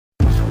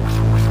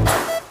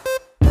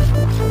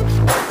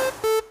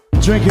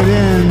Drink it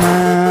in,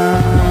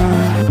 man.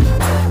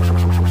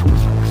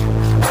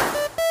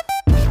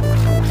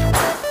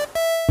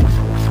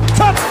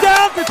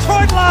 Touchdown,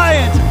 Detroit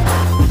Lions!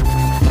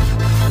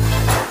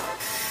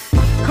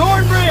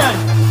 Cornbread!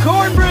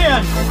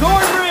 Cornbread!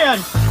 Cornbread!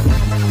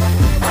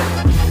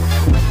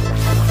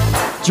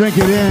 Drink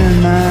it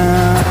in,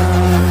 man.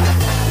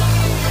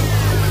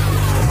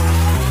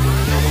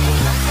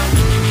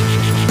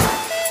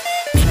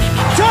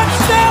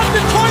 Touchdown,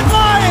 Detroit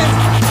Lions!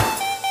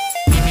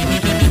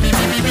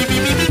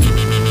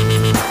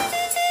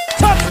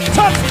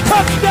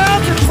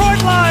 Touchdown,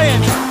 Detroit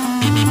Lions!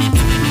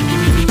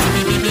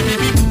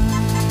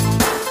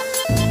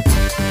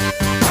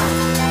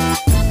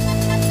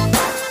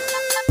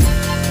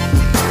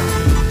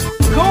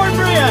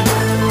 Cornbread!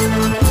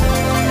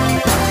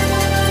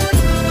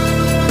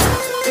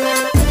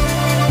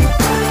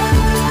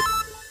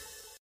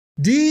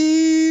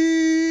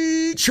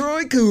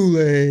 Detroit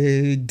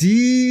Koolaid.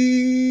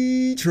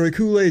 Detroit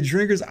Koolaid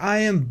drinkers, I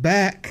am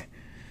back.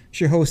 It's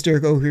your host,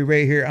 Eric Okrie,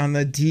 right here on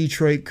the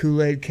Detroit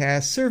Koolaid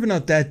cast, serving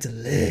up that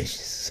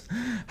delicious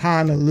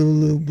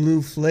Honolulu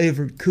blue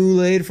flavored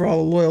Kool-Aid for all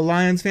the loyal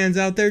Lions fans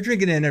out there.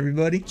 Drink it in,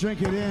 everybody.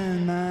 Drink it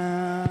in,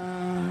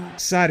 man.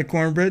 Side of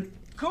cornbread.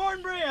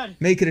 Cornbread!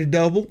 Make it a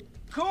double.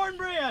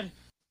 Cornbread!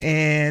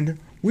 And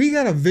we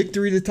got a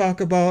victory to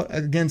talk about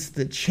against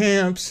the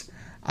Champs.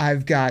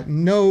 I've got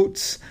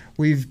notes.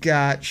 We've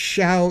got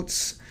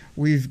shouts.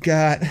 We've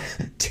got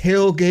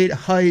tailgate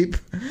hype.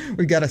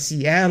 We've got a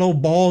Seattle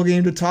ball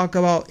game to talk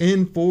about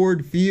in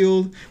Ford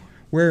Field,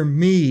 where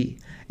me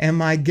and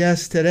my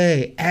guest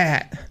today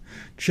at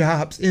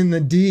Chops in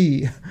the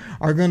D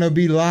are going to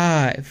be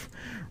live,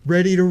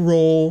 ready to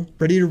roll,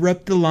 ready to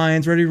rep the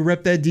Lions, ready to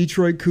rep that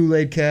Detroit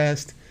Kool-Aid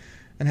cast,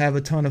 and have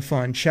a ton of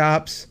fun.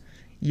 Chops,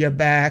 you're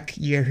back.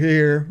 You're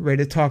here,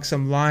 ready to talk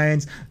some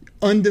Lions.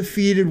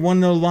 Undefeated, one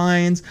of the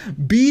Lions,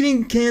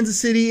 beating Kansas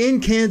City in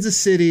Kansas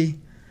City.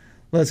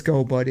 Let's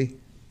go, buddy.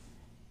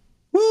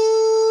 Woo!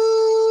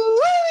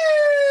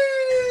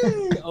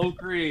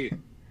 Okrie.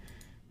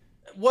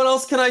 What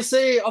else can I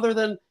say other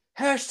than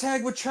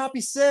hashtag what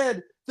Choppy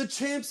said? The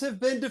Champs have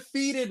been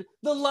defeated.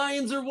 The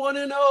Lions are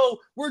 1-0.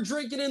 We're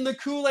drinking in the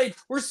Kool-Aid.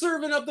 We're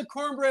serving up the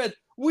cornbread.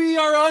 We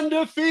are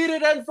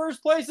undefeated and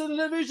first place in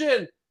the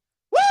division.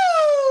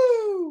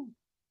 Woo!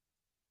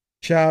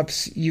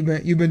 Chops, you've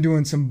been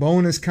doing some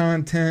bonus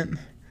content.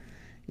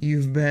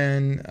 You've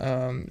been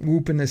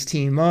whooping this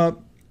team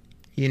up.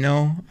 You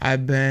know,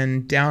 I've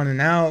been down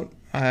and out.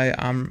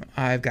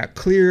 I've got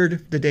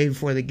cleared the day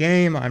before the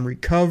game. I'm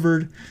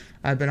recovered.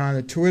 I've been on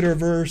the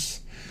Twitterverse.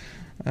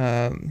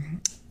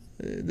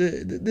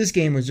 This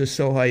game was just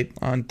so hype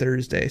on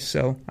Thursday.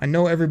 So I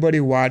know everybody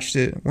watched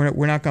it.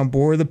 We're not going to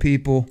bore the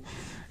people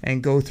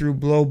and go through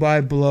blow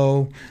by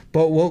blow.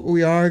 But what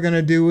we are going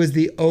to do is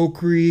the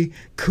Okrie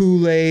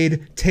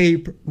Kool-Aid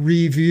tape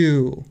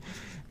review.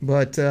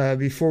 But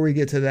before we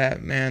get to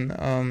that,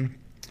 man,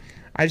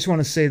 I just want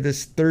to say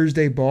this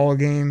Thursday ball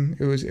game,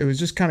 it was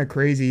just kind of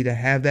crazy to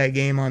have that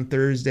game on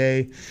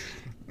Thursday,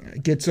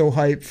 get so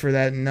hyped for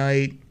that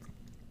night,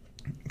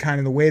 kind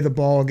of the way the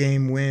ball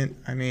game went.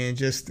 I mean,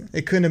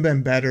 it couldn't have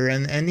been better.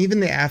 And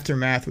even the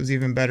aftermath was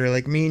even better.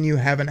 Like, me and you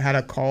haven't had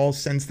a call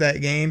since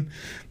that game,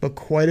 but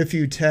quite a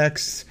few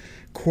texts,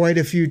 quite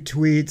a few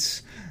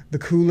tweets. The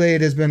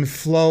Kool-Aid has been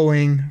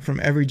flowing from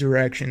every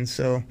direction.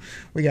 So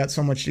we got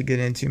so much to get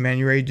into, man.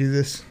 You ready to do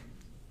this?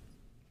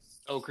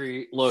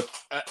 Okrie, look,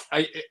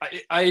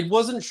 I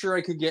wasn't sure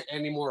I could get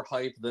any more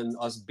hype than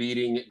us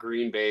beating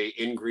Green Bay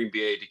in Green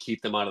Bay to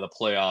keep them out of the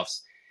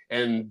playoffs.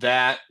 And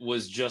that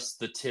was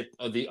just the tip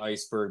of the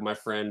iceberg, my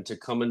friend, to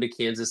come into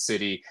Kansas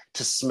City,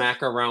 to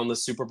smack around the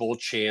Super Bowl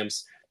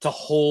champs, to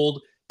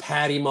hold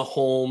Patty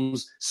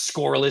Mahomes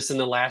scoreless in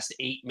the last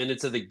 8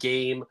 minutes of the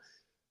game.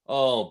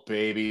 Oh,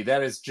 baby,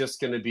 that is just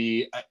going to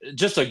be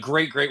just a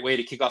great way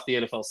to kick off the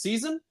NFL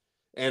season.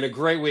 And a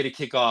great way to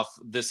kick off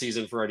this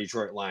season for our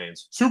Detroit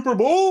Lions. Super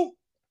Bowl!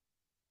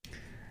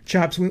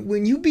 Chops,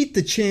 when you beat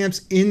the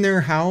Champs in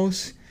their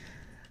house,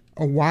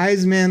 a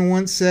wise man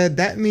once said,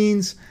 that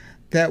means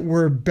that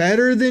we're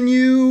better than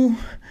you,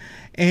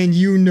 and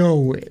you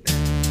know it.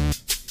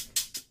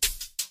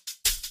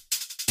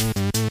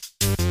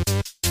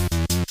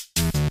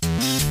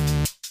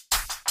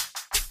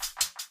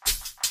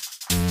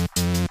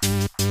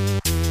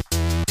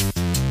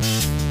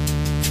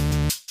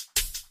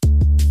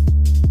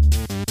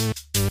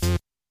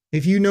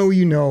 If you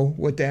know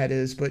what that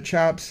is. But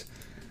Chops,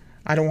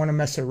 I don't want to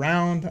mess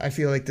around. I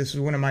feel like this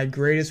is one of my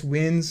greatest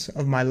wins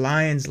of my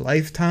Lions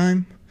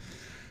lifetime.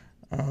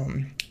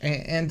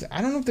 And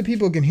I don't know if the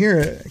people can hear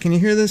it. Can you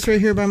hear this right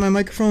here by my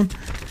microphone?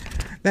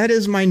 That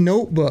is my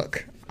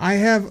notebook. I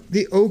have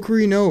the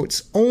Okrie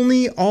notes.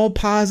 Only all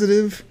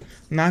positive.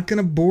 I'm not going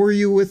to bore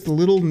you with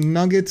little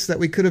nuggets that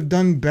we could have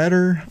done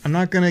better. I'm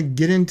not going to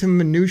get into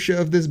minutia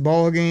of this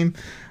ball game.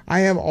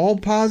 I have all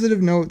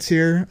positive notes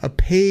here. A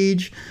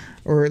page,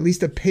 or at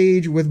least a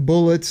page with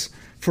bullets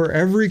for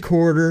every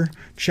quarter.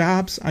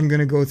 Chops, I'm going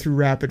to go through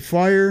rapid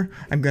fire.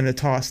 I'm going to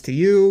toss to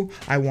you.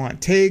 I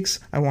want takes.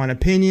 I want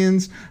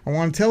opinions. I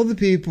want to tell the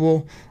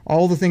people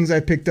all the things I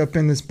picked up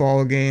in this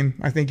ball game.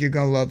 I think you're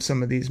going to love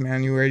some of these,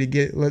 man. You ready to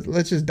get?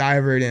 Let's just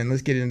dive right in.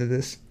 Let's get into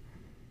this.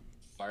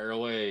 Fire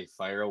away.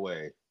 Fire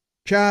away.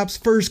 Chops,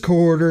 first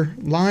quarter,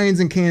 Lions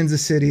in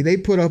Kansas City. They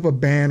put up a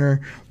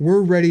banner.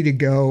 We're ready to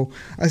go.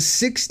 A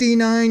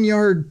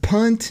 69-yard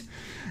punt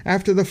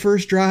after the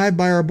first drive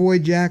by our boy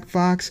Jack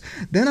Fox.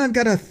 Then I've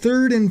got a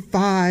 3rd and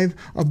 5,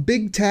 a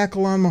big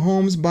tackle on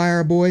Mahomes by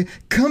our boy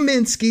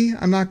Kaminsky.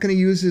 I'm not going to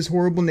use his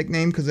horrible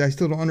nickname because I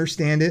still don't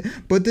understand it,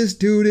 but this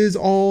dude is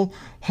all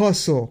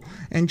hustle.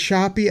 And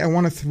Choppy, I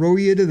want to throw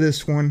you to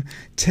this one.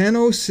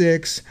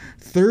 10:06,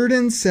 3rd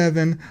and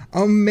 7,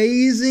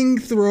 amazing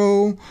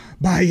throw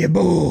by your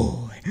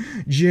boy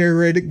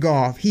Jared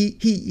Goff.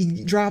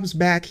 He drops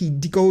back, he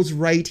goes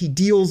right, he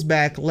deals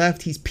back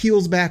left, he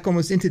peels back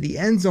almost into the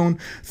end zone,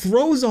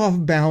 throws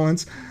off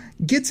balance,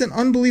 gets an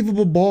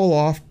unbelievable ball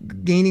off,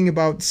 gaining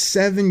about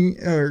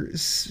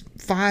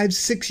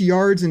 5-6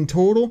 yards in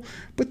total.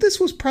 But this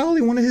was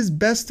probably one of his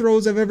best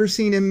throws I've ever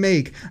seen him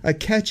make. A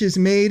catch is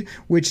made,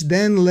 which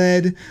then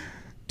led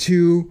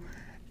to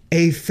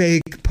a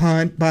fake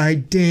punt by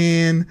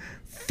Dan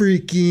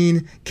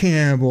freaking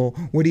Campbell.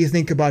 What do you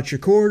think about your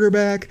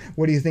quarterback?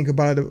 What do you think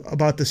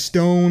about the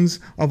stones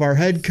of our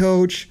head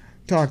coach?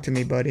 Talk to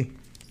me, buddy.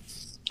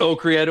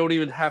 Okrie, I don't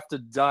even have to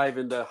dive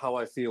into how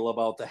I feel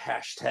about the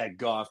hashtag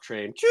Goff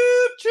train.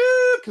 Choop,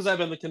 choop, because I've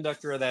been the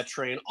conductor of that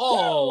train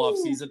all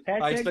offseason.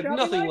 I expect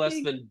nothing less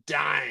than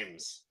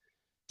dimes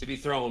to be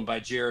thrown by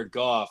Jared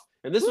Goff.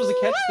 And this was a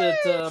catch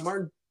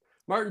that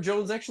Martin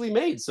Jones actually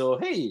made. So,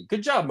 hey,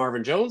 good job,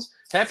 Marvin Jones.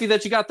 Happy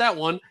that you got that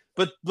one.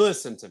 But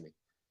listen to me.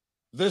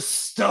 The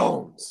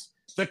stones,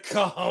 the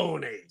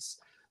cojones,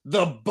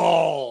 the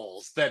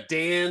balls that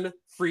Dan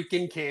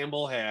freaking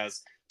Campbell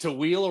has to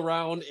wheel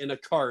around in a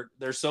cart,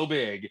 they're so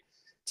big,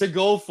 to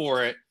go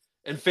for it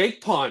and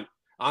fake punt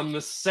on the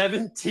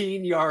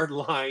 17-yard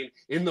line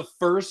in the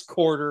first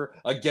quarter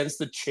against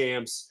the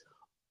champs.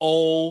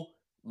 Oh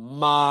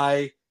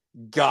my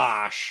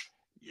gosh.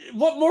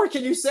 What more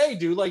can you say,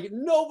 dude? Like,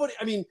 nobody,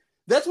 I mean,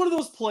 that's one of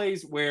those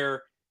plays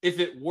where if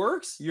it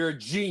works, you're a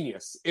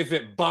genius. If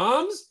it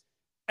bombs,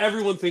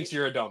 everyone thinks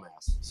you're a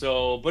dumbass.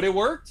 So, but it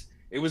worked.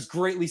 It was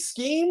greatly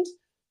schemed.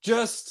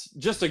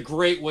 Just a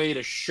great way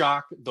to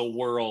shock the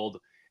world.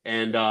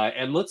 And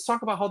let's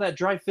talk about how that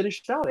drive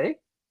finished out, eh?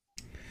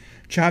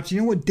 Chops, you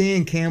know what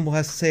Dan Campbell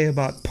has to say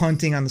about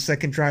punting on the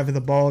second drive of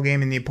the ball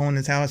game in the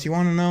opponent's house? You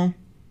want to know?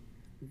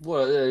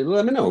 Well,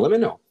 let me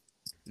know.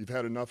 You've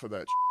had enough of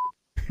that.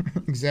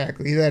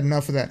 Exactly. You've had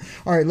enough of that.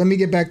 All right, let me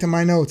get back to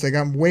my notes. I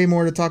got way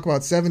more to talk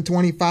about.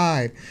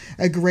 7:25,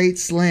 a great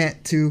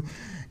slant to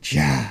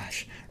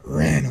Josh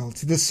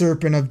Reynolds, the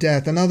Serpent of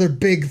Death. Another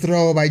big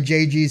throw by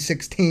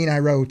JG16, I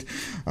wrote.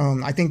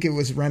 I think it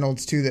was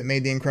Reynolds, too, that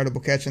made the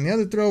incredible catch. And the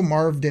other throw,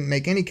 Marv didn't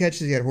make any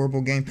catches. He had a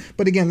horrible game.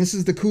 But again, this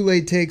is the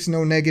Koolaid takes,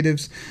 no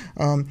negatives.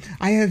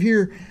 I have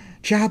here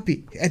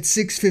Choppy at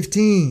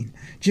 6:15.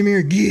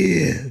 Jahmyr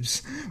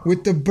Gibbs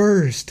with the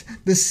burst,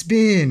 the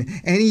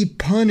spin, and he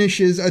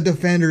punishes a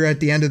defender at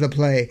the end of the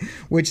play,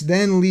 which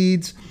then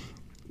leads...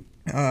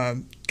 at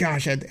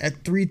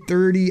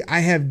 3:30, I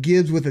have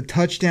Gibbs with a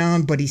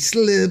touchdown, but he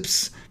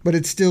slips, but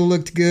it still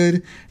looked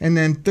good. And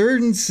then 3rd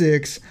and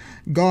 6,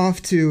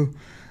 Goff to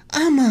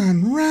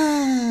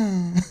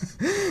Amon-Ra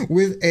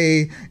with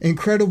a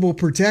incredible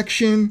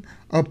protection,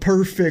 a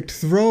perfect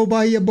throw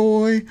by your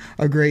boy,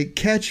 a great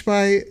catch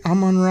by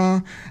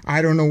Amon-Ra.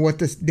 I don't know what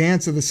the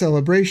dance of the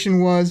celebration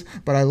was,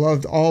 but I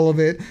loved all of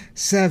it.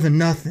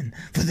 7-0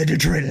 for the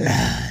Detroit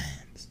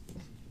Lions.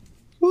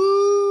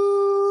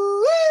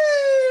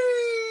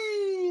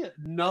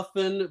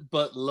 Nothing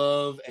but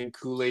love and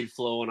Kool-Aid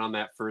flowing on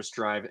that first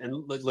drive.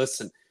 And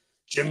listen,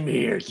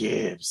 Jahmyr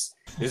Gibbs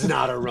is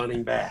not a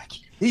running back.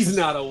 He's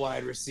not a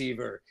wide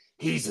receiver.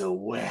 He's a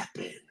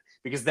weapon.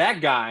 Because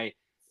that guy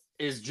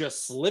is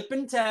just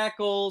slipping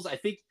tackles. I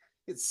think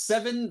it's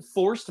 7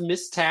 forced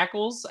missed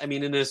tackles. I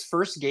mean, in his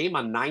first game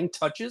on 9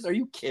 touches. Are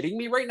you kidding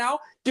me right now?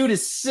 Dude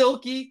is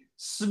silky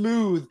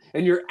smooth.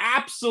 And you're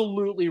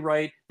absolutely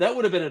right. That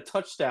would have been a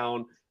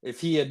touchdown if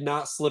he had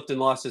not slipped and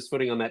lost his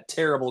footing on that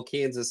terrible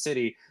Kansas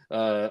City,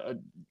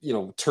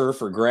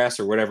 turf or grass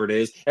or whatever it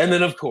is. And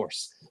then, of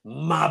course,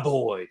 my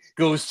boy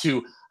goes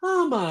to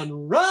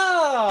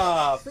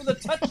Amon-Ra for the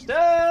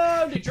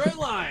touchdown, Detroit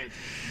Lions.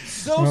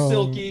 So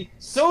silky,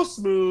 so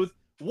smooth.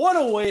 What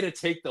a way to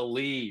take the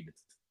lead.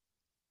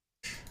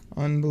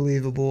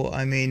 Unbelievable.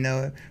 I mean,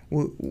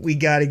 we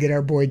got to get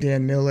our boy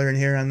Dan Miller in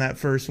here on that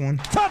first one.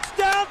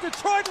 Touchdown,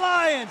 Detroit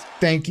Lions!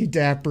 Thank you,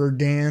 Dapper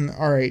Dan.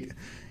 All right.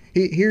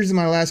 Here's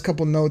my last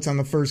couple notes on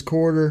the first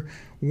quarter.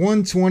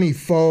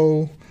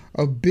 124,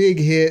 a big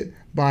hit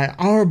by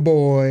our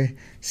boy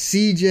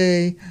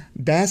CJ,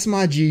 that's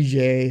my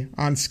GJ,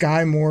 on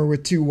Sky Moore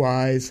with 2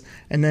 Ys.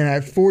 And then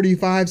at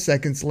 45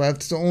 seconds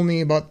left, so only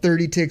about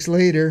 30 ticks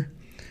later,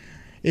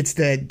 it's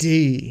that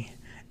D-A-W-G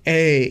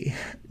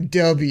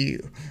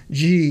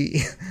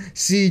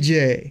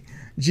CJ.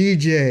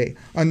 GJ,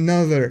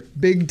 another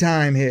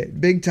big-time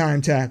hit,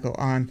 big-time tackle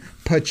on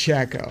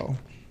Pacheco.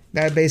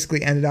 That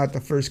basically ended out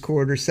the first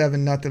quarter,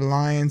 7-0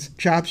 Lions.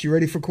 Chops, you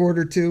ready for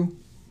quarter two?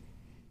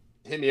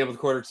 Hit me up with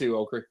quarter two,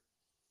 Okrie.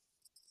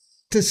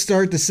 To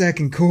start the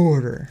second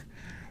quarter,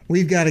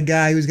 we've got a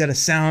guy who's got a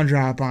sound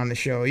drop on the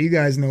show. You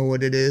guys know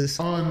what it is.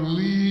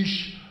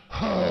 Unleash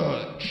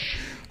Hutch.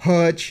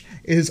 Hutch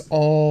is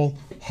all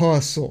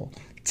hustle.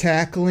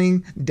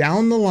 Tackling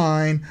down the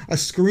line, a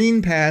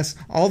screen pass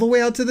all the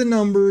way out to the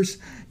numbers.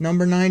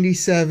 Number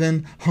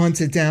 97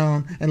 hunts it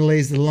down and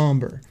lays the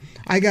lumber.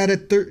 I got a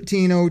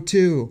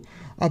 1302,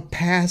 a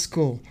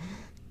Pascal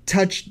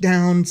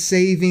touchdown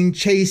saving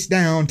chase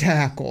down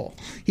tackle.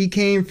 He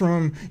came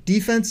from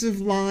defensive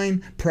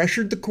line,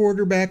 pressured the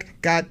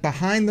quarterback, got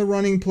behind the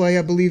running play,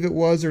 I believe it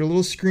was, or a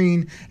little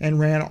screen, and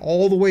ran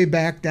all the way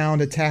back down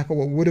to tackle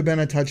what would have been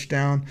a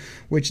touchdown,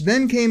 which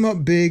then came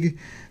up big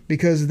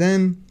because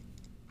then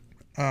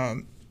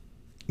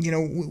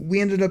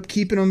we ended up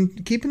keeping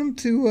them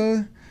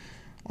to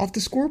off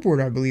the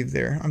scoreboard, I believe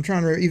there. I'm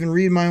trying to even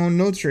read my own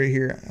notes right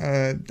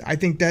here. I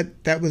think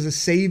that was a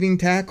saving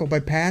tackle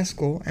by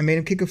Pascal and made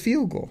him kick a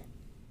field goal.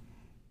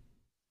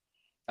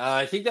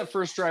 I think that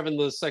first drive in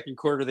the second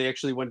quarter, they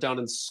actually went down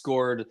and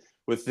scored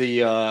with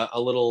the a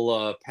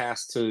little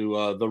pass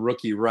to the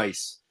rookie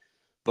Rice.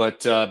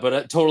 But I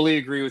totally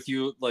agree with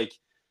you. Like,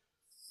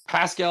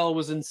 Pascal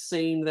was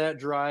insane that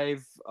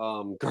drive.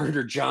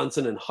 Gardner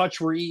Johnson and Hutch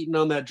were eating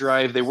on that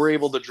drive. They were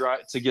able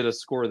to get a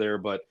score there,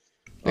 but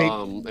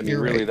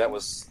really right. that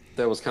was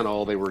kind of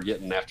all they were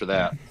getting after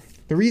that.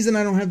 The reason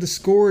I don't have the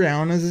score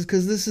down is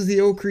because this is the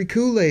Okrie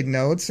Koolaid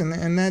notes,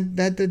 and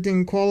that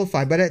didn't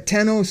qualify. But at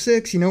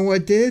 10:06, you know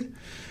what did?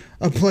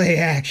 A play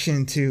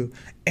action to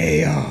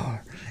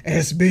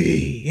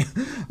ARSB.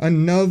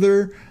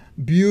 Another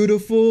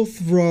beautiful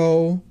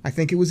throw. I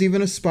think it was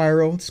even a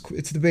spiral.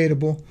 It's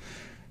debatable.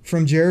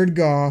 From Jared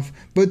Goff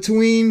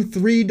between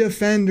three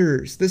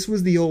defenders. This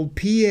was the old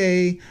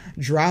PA,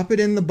 drop it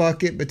in the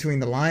bucket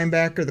between the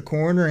linebacker, the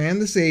corner, and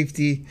the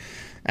safety.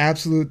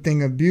 Absolute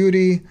thing of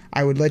beauty.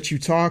 I would let you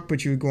talk,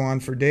 but you would go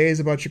on for days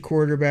about your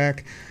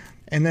quarterback.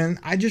 And then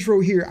I just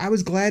wrote here, I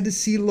was glad to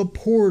see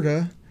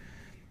Laporta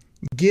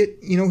get,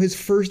 his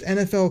first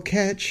NFL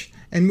catch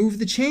and move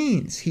the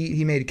chains.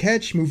 He made a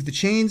catch, moved the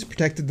chains,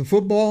 protected the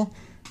football.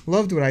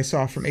 Loved what I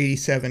saw from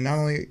 87, not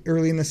only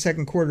early in the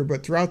second quarter,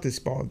 but throughout this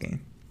ball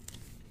game.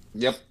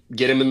 Yep,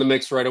 get him in the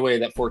mix right away.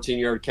 That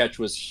 14-yard catch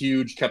was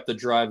huge, kept the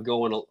drive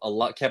going a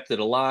lot, kept it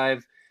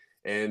alive.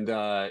 And,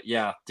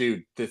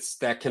 dude,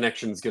 that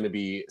connection is going to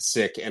be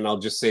sick. And I'll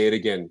just say it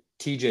again.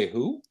 TJ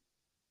who?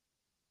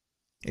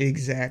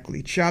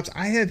 Exactly. Chops,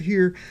 I have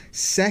here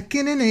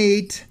 2nd and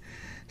 8,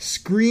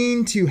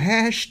 screen to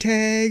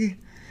hashtag,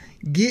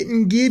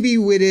 getting Gibby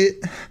with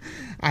it.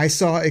 I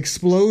saw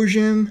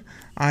explosion.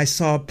 I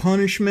saw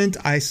punishment.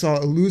 I saw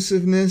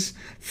elusiveness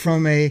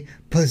from a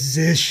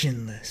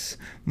positionless,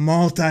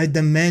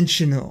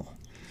 multi-dimensional,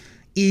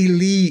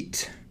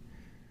 elite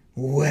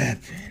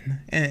weapon.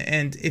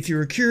 And if you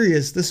were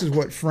curious, this is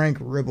what Frank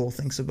Ribble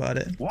thinks about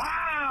it.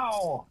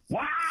 Wow!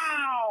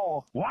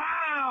 Wow!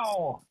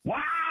 Wow!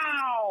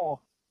 Wow!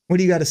 What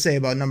do you got to say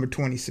about number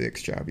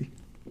 26, Jobby?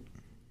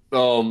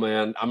 Oh,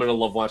 man, I'm going to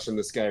love watching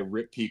this guy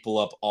rip people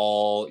up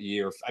all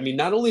year. I mean,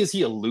 not only is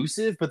he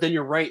elusive, but then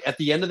you're right. At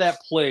the end of that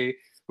play,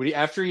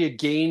 after he had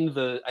gained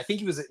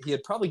he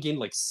had probably gained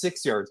like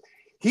 6 yards,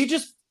 he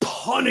just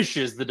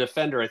punishes the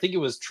defender. I think it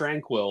was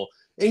Tranquil,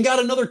 and got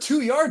another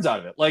 2 yards out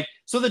of it. Like,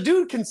 so the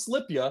dude can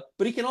slip you,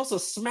 but he can also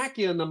smack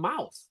you in the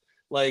mouth.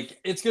 Like,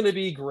 it's going to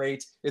be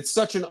great. It's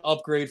such an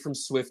upgrade from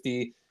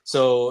Swifty.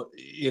 So,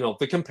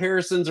 the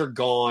comparisons are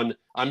gone.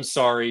 I'm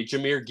sorry.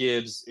 Jahmyr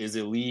Gibbs is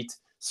elite.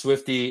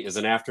 Swifty is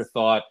an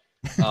afterthought.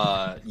 It's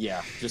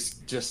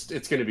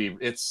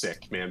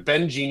sick, man.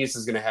 Ben Genius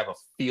is going to have a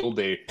field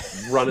day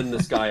running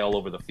this guy all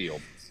over the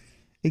field.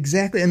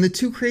 Exactly. And the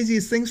two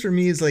craziest things for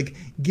me is, like,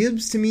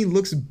 Gibbs to me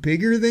looks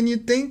bigger than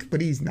you'd think,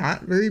 but he's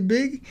not very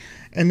big.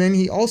 And then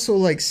he also,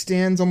 like,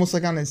 stands almost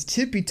like on his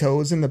tippy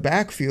toes in the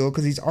backfield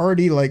because he's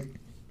already, like,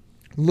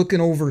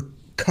 looking over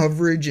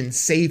coverage and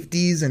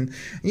safeties. And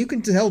you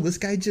can tell this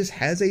guy just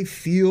has a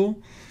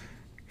feel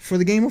for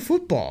the game of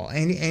football.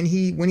 And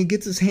he, when he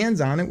gets his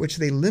hands on it, which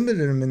they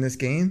limited him in this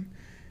game,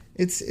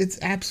 it's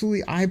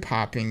absolutely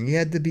eye-popping. You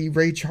had to be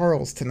Ray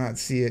Charles to not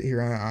see it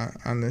here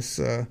on this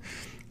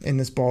in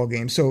this ball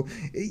game. So,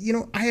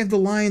 I have the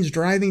Lions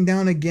driving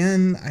down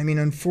again. I mean,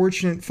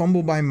 unfortunate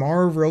fumble by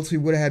Marv, or else we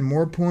would have had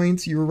more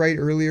points. You were right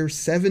earlier,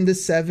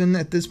 7-7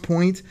 at this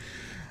point.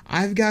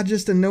 I've got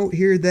just a note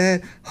here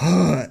that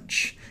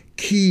Hutch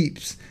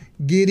keeps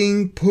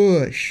getting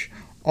push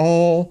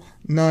all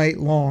night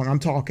long. I'm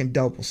talking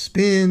double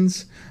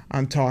spins.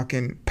 I'm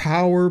talking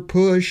power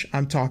push.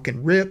 I'm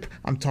talking rip.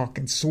 I'm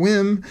talking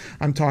swim.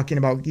 I'm talking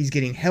about he's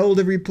getting held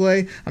every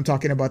play. I'm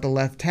talking about the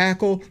left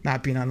tackle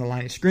not being on the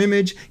line of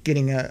scrimmage,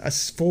 getting a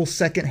full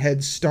second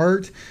head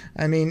start.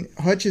 I mean,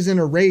 Hutch is in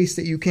a race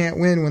that you can't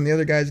win when the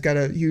other guy's got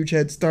a huge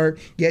head start,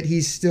 yet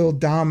he's still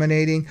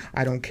dominating.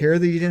 I don't care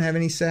that he didn't have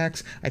any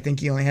sacks. I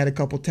think he only had a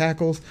couple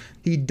tackles.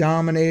 He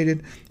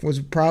dominated, was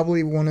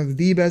probably one of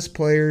the best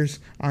players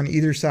on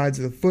either sides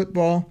of the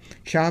football.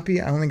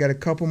 Choppy, I only got a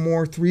couple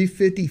more.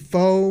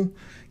 354.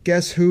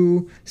 Guess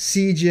who?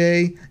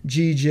 CJ,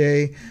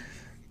 GJ.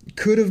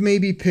 Could have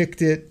maybe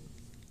picked it,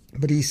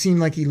 but he seemed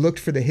like he looked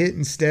for the hit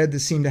instead.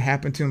 This seemed to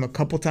happen to him a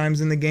couple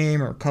times in the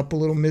game, or a couple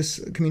little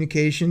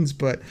miscommunications,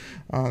 but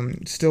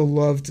still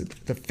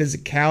loved the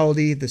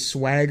physicality, the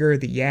swagger,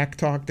 the yak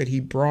talk that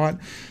he brought.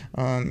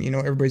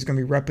 Everybody's going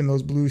to be repping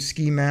those blue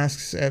ski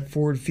masks at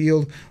Ford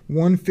Field.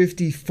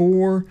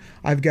 154,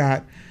 I've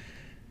got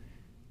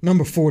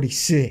number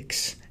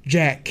 46,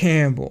 Jack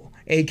Campbell,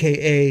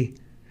 a.k.a.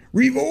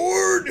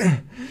 Reward.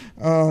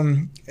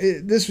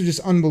 This was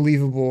just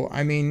unbelievable.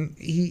 I mean,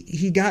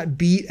 he got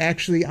beat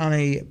actually on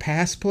a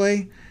pass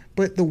play,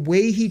 but the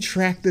way he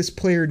tracked this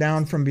player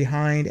down from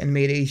behind and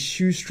made a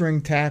shoestring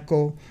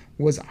tackle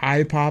was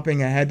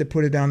eye-popping. I had to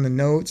put it down the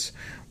notes.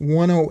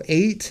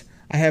 108,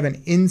 I have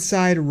an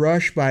inside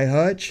rush by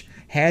Hutch.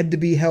 Had to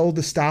be held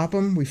to stop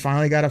him. We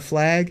finally got a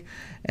flag.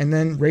 And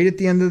then right at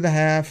the end of the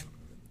half,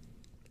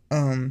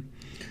 what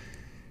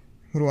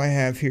do I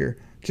have here?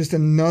 Just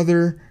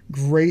another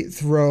great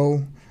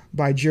throw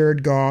by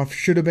Jared Goff.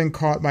 Should have been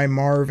caught by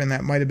Marv, and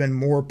that might have been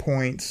more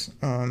points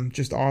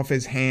just off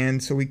his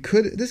hand. So we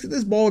could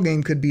this ball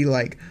game could be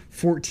like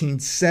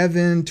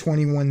 14-7,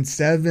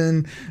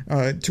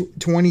 21-7,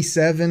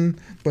 27,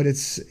 but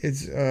it's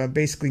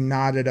basically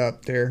knotted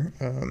up there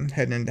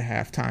heading into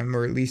halftime,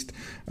 or at least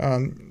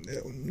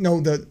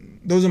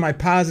those are my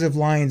positive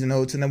Lions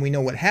notes, and then we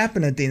know what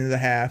happened at the end of the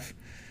half.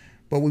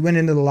 But we went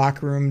into the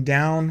locker room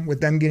down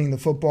with them getting the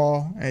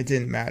football, and it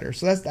didn't matter.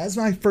 So that's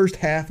my first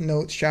half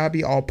notes,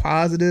 Shabby, all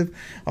positive.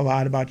 A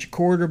lot about your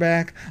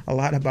quarterback, a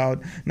lot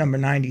about number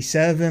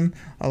 97,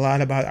 a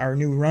lot about our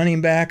new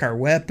running back, our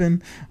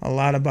weapon, a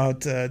lot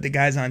about the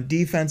guys on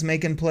defense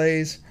making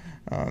plays.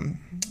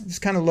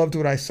 Just kind of loved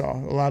what I saw.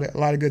 A lot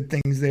of good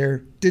things there.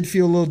 Did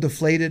feel a little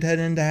deflated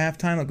heading into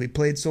halftime, like we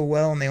played so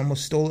well and they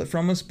almost stole it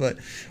from us. But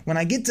when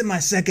I get to my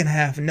second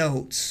half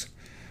notes,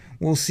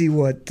 we'll see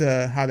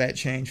how that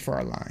changed for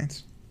our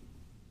Lions.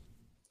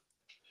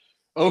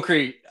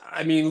 Okrie,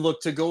 I mean,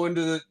 look, to go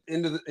into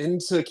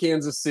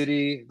Kansas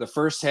City, the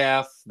first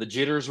half, the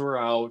jitters were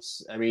out.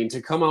 I mean,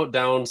 to come out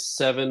down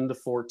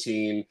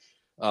 7-14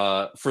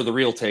 for the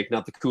real take,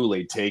 not the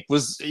Koolaid take,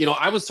 was,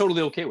 I was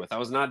totally okay with. I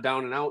was not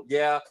down and out.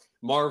 Yeah,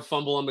 Marv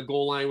fumble on the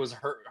goal line was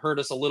hurt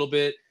us a little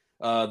bit.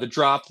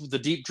 The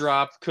deep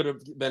drop could have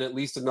been at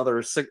least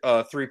another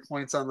 3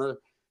 points on the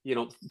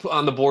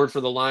board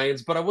for the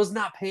Lions, but I was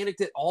not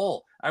panicked at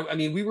all. I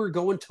mean, we were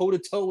going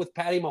toe-to-toe with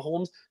Patty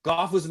Mahomes.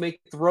 Goff was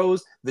making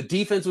throws. The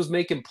defense was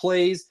making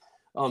plays.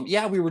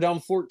 We were down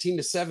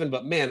 14-7,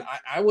 but man,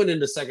 I went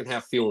into second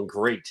half feeling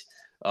great.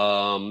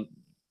 Dan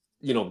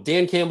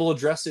Campbell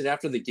addressed it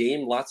after the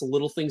game. Lots of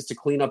little things to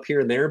clean up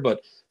here and there,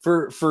 but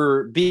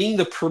for being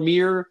the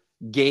premier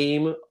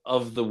game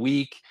of the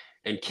week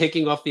and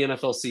kicking off the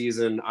NFL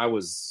season, I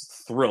was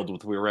thrilled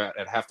with where we were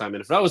at halftime.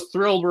 And if I was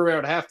thrilled where we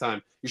were at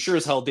halftime, you sure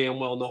as hell damn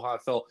well know how I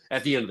felt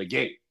at the end of the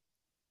game.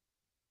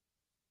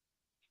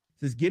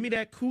 Just give me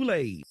that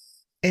Koolaid.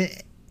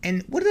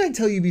 And what did I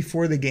tell you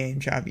before the game,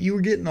 Chop? You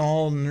were getting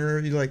all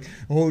nervy. You're like,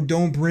 oh,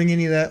 don't bring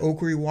any of that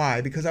Okrie.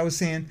 Why? Because I was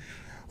saying,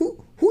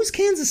 who's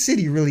Kansas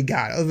City really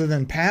got other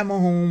than Pat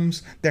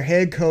Mahomes, their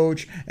head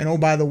coach, and oh,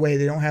 by the way,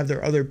 they don't have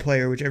their other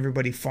player, which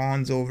everybody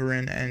fawns over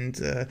and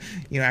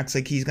acts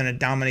like he's going to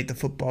dominate the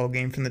football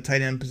game from the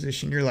tight end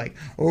position. You're like,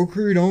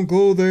 Okrie, don't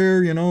go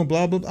there, blah,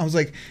 blah, blah. I was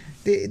like,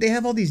 they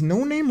have all these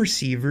no-name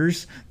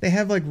receivers. They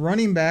have like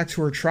running backs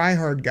who are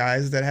try-hard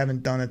guys that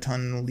haven't done a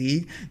ton in the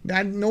league.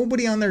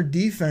 Nobody on their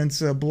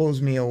defense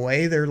blows me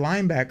away. Their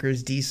linebacker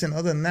is decent.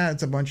 Other than that,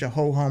 it's a bunch of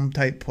ho-hum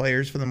type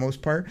players for the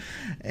most part.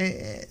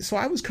 So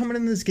I was coming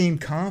into this game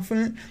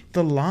confident.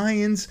 The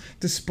Lions,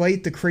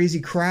 despite the crazy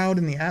crowd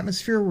and the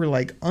atmosphere, were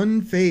like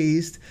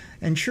unfazed.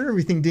 And sure,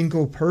 everything didn't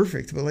go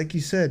perfect, but like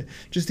you said,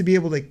 just to be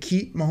able to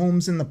keep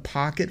Mahomes in the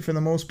pocket for the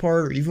most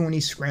part, or even when he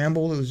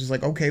scrambled, it was just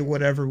like, okay,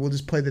 whatever, we'll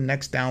just play the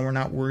next down. We're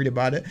not worried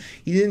about it.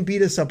 He didn't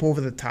beat us up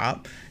over the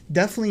top.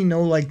 Definitely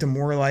no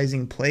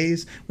demoralizing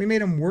plays. We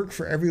made him work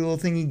for every little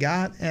thing he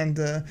got, and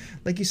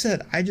like you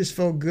said, I just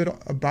felt good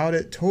about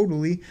it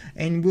totally.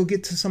 And we'll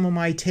get to some of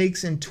my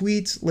takes and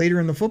tweets later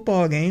in the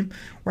football game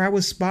where I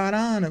was spot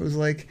on. It was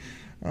like,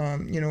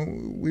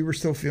 we were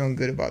still feeling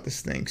good about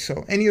this thing.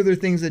 So any other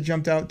things that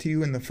jumped out to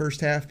you in the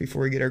first half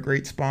before we get our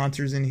great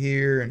sponsors in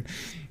here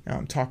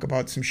and talk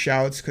about some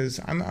shouts? Because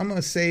I'm going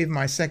to save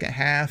my second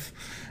half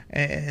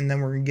and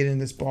then we're going to get in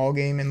this ball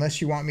game, unless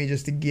you want me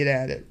just to get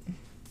at it.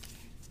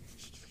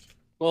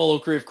 Well,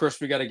 Okrie, of course,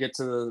 we got to get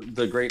to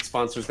the great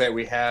sponsors that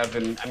we have.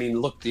 And I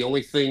mean, look, the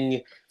only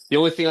thing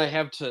I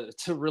have to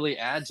really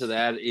add to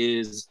that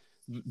is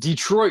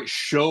Detroit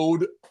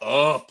showed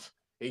up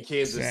in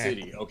Kansas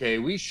City. Okay,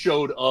 we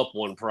showed up,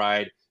 One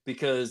Pride,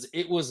 because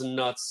it was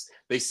nuts.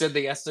 They said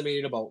they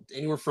estimated about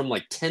anywhere from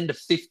like 10 to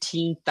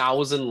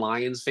 15,000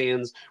 Lions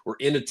fans were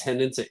in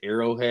attendance at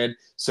Arrowhead.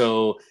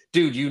 So,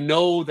 dude,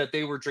 that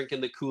they were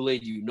drinking the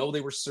Kool-Aid.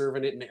 They were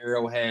serving it in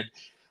Arrowhead.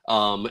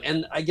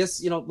 And I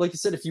guess, like I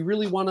said, if you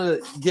really want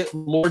to get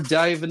more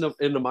dive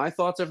into my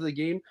thoughts after the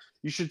game,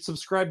 you should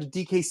subscribe to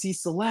DKC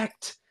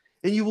Select,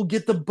 and you will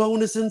get the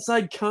bonus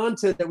inside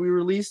content that we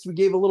released. We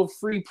gave a little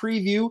free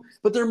preview,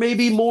 but there may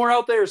be more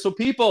out there. So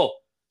people,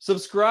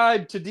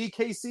 subscribe to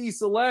DKC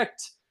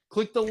Select.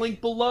 Click the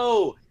link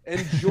below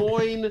and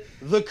join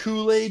the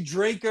Kool-Aid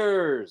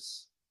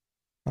drinkers.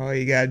 Oh,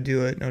 you got to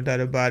do it. No doubt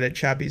about it.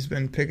 Choppy's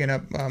been picking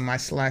up my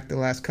slack the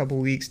last couple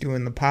weeks,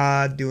 doing the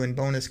pod, doing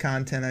bonus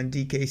content on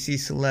DKC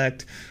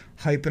Select,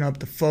 hyping up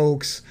the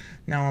folks.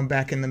 Now I'm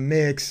back in the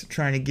mix,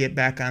 trying to get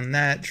back on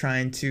that,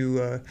 trying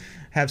to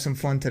have some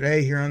fun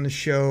today here on the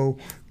show.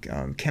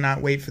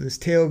 Cannot wait for this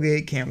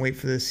tailgate. Can't wait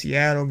for this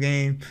Seattle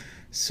game.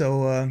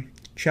 So,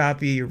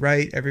 Choppy, you're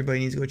right. Everybody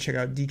needs to go check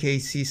out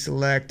DKC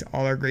Select,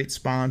 all our great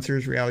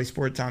sponsors, Reality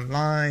Sports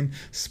Online,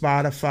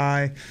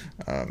 Spotify.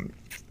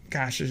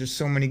 Gosh, there's just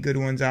so many good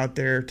ones out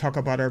there. Talk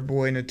about our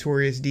boy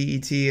Notorious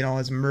DET and all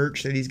his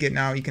merch that he's getting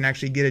out. You can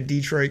actually get a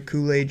Detroit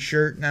Kool-Aid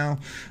shirt now.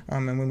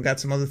 And we've got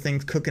some other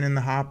things cooking in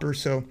the hopper.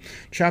 So,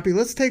 Choppy,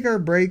 let's take our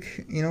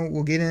break.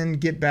 We'll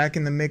get back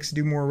in the mix,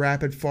 do more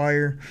rapid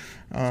fire,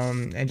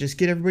 and just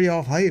get everybody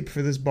all hyped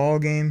for this ball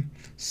game.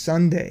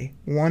 Sunday,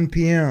 1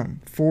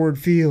 p.m., Ford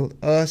Field,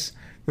 us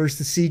versus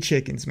the Sea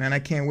Chickens. Man, I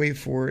can't wait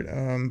for it.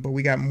 But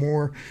we got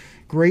more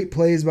great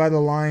plays by the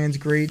Lions,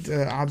 great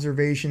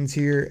observations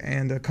here,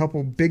 and a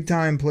couple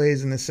big-time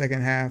plays in the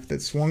second half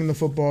that swung the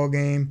football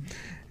game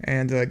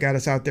and got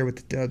us out there with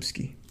the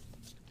Dubski.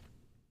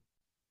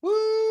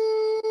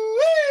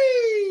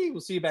 Woo-wee!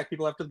 We'll see you back,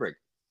 people, after the break.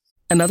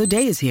 Another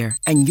day is here,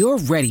 and you're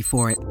ready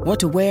for it. What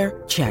to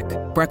wear? Check.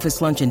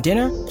 Breakfast, lunch, and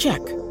dinner?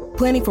 Check.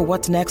 Planning for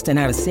what's next and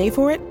how to save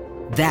for it?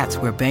 That's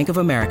where Bank of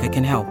America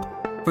can help.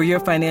 For your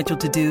financial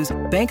to-dos,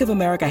 Bank of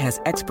America has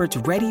experts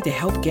ready to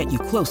help get you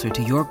closer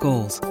to your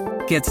goals.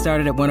 Get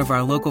started at one of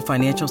our local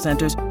financial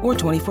centers or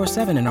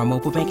 24/7 in our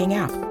mobile banking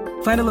app.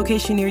 Find a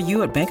location near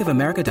you at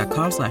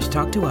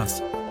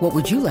bankofamerica.com/talktous. What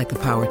would you like the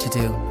power to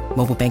do?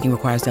 Mobile banking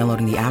requires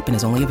downloading the app and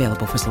is only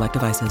available for select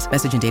devices.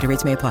 Message and data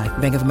rates may apply.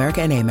 Bank of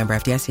America N.A., member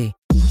FDIC.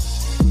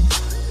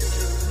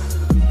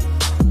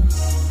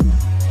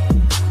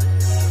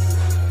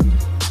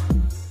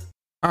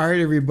 All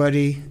right,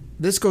 everybody.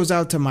 This goes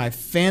out to my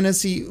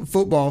fantasy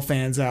football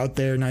fans out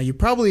there. Now, you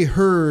probably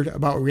heard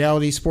about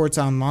Reality Sports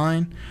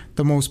Online,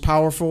 the most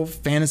powerful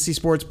fantasy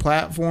sports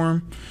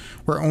platform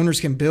where owners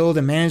can build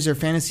and manage their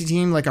fantasy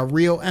team like a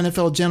real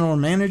NFL general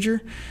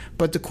manager.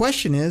 But the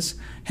question is,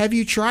 have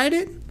you tried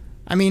it?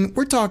 I mean,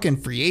 we're talking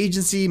free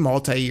agency,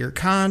 multi-year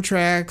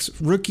contracts,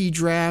 rookie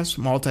drafts,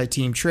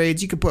 multi-team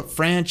trades. You could put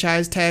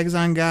franchise tags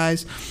on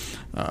guys.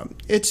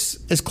 It's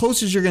as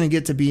close as you're going to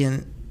get to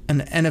being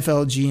an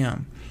NFL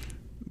GM.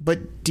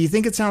 But do you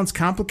think it sounds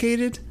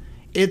complicated?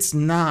 It's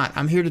not.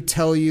 I'm here to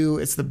tell you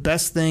it's the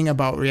best thing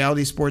about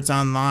Reality Sports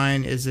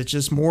Online is it's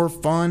just more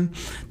fun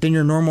than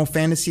your normal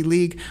fantasy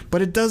league,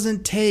 but it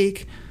doesn't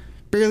take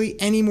barely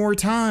any more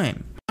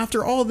time.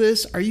 After all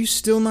this, are you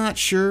still not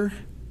sure?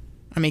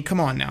 I mean,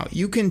 come on now.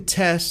 You can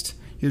test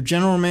your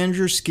general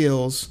manager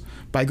skills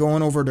by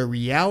going over to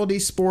Reality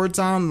Sports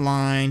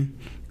Online,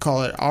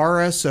 call it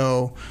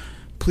RSO.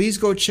 Please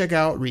go check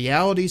out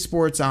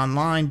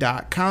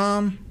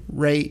realitysportsonline.com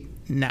right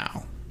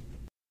now.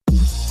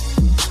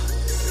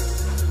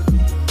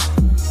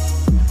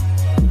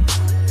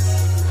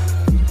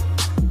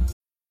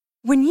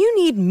 When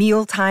you need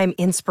mealtime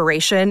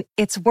inspiration,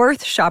 it's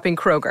worth shopping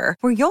Kroger,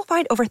 where you'll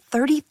find over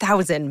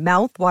 30,000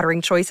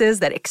 mouth-watering choices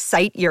that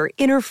excite your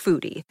inner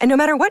foodie. And no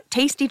matter what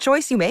tasty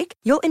choice you make,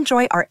 you'll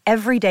enjoy our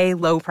everyday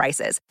low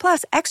prices,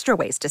 plus extra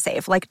ways to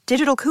save, like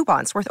digital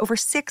coupons worth over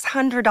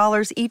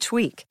 $600 each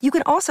week. You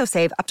can also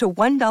save up to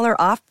 $1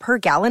 off per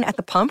gallon at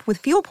the pump with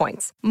fuel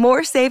points.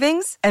 More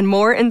savings and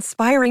more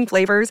inspiring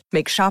flavors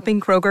make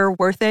shopping Kroger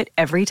worth it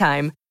every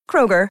time.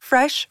 Kroger,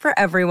 fresh for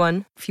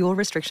everyone. Fuel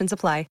restrictions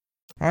apply.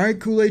 All right,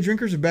 Kool-Aid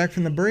drinkers are back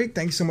from the break.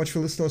 Thank you so much for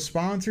listening to those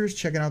sponsors,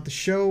 checking out the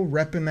show,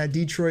 repping that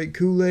Detroit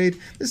Kool-Aid.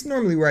 This is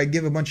normally where I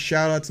give a bunch of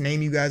shout-outs,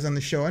 name you guys on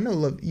the show. I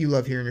know you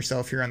love hearing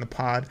yourself here on the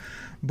pod,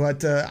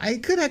 but I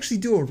could actually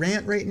do a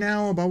rant right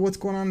now about what's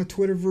going on in the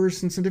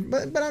Twitterverse and some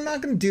different, but I'm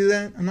not going to do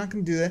that.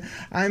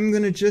 I'm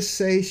going to just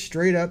say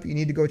straight up, you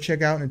need to go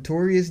check out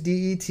Notorious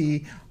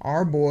DET,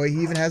 our boy.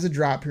 He even has a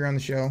drop here on the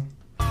show.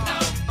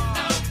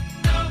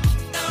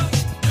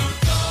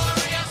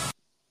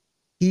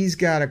 He's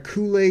got a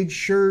Kool-Aid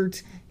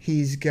shirt.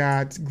 He's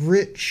got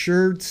grit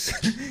shirts.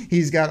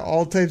 He's got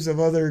all types of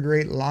other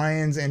great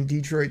Lions and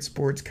Detroit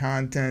sports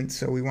content.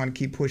 So we want to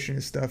keep pushing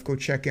his stuff. Go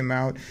check him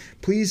out.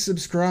 Please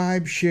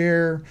subscribe,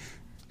 share,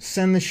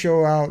 send the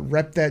show out,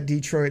 rep that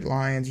Detroit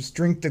Lions. Just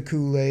drink the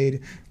Kool-Aid.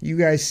 You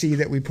guys see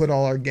that we put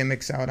all our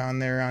gimmicks out on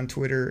there on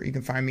Twitter. You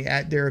can find me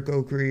at Derek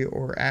Okrie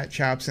or at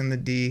Chops in the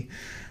D.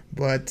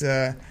 But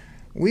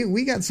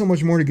we got so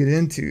much more to get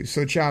into.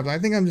 So, Chops, I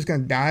think I'm just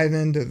going to dive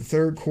into the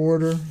third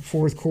quarter,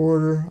 fourth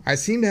quarter. I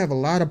seem to have a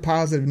lot of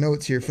positive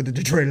notes here for the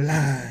Detroit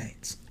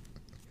Lions.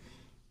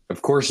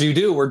 Of course you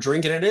do. We're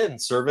drinking it in,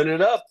 serving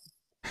it up.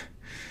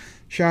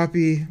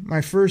 Choppy, my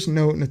first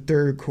note in the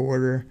third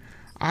quarter,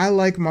 I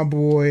like my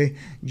boy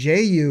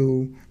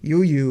JUURRYYY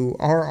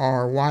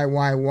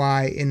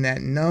in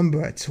that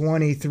number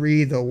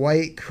 23, the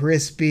white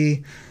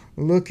crispy,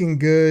 looking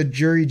good.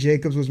 Jury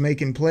Jacobs was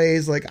making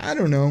plays like, I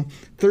don't know,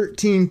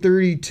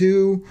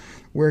 13-32,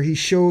 where he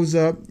shows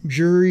up,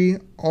 Jury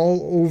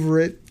all over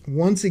it,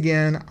 once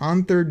again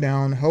on third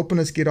down, helping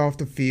us get off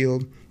the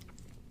field.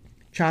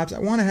 Chops, I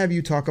want to have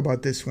you talk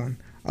about this one.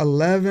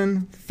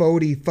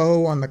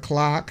 11:44 on the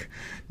clock,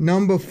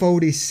 number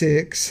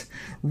 46,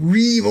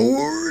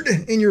 reward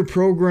in your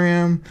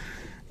program.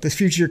 The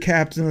future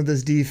captain of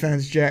this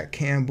defense, Jack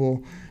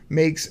Campbell,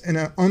 makes an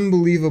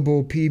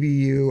unbelievable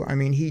PBU. I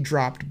mean, he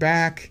dropped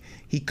back,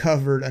 he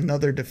covered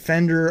another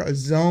defender, a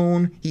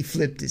zone, he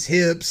flipped his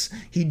hips,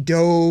 he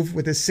dove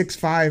with a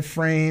 6'5"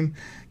 frame,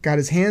 got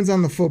his hands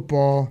on the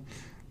football.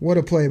 What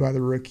a play by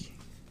the rookie.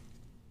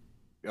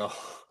 Oh,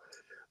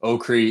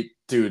 Okrie,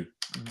 dude.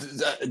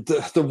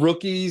 The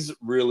rookies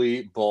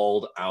really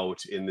balled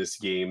out in this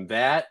game.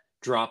 That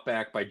drop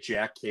back by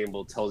Jack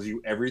Campbell tells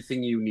you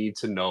everything you need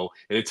to know,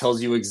 and it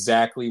tells you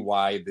exactly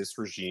why this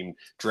regime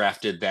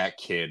drafted that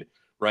kid,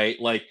 right?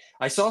 Like,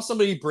 I saw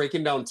somebody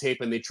breaking down tape,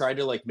 and they tried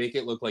to like make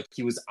it look like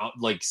he was out,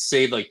 like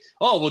say like,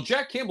 oh well,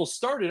 Jack Campbell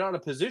started out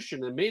of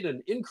position and made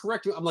an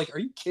incorrect. I'm like, are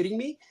you kidding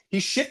me? He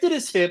shifted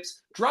his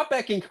hips, dropped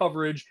back in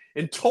coverage,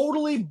 and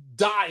totally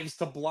dives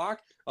to block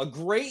a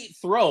great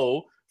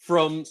throw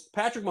from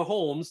Patrick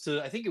Mahomes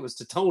to, I think it was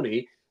to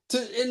Tony, to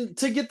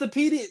get the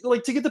PD,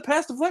 like to get the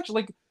pass deflection.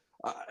 Like,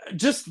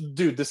 just,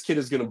 dude, this kid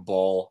is gonna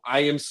ball. I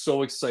am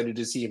so excited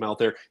to see him out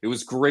there. It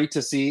was great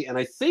to see, and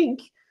I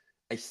think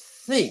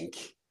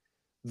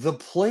the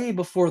play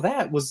before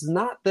that was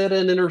not that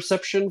an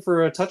interception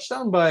for a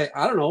touchdown by,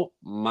 I don't know,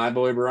 my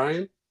boy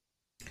Brian.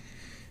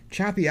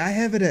 Choppy, I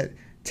have it at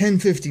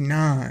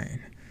 10:59.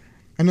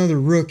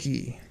 Another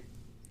rookie,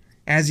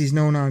 as he's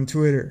known on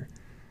Twitter.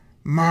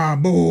 My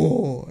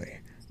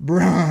boy,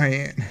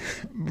 Brian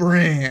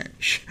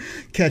Branch,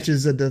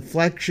 catches a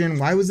deflection.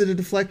 Why was it a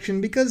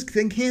deflection? Because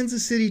the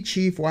Kansas City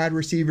Chief wide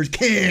receivers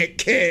can't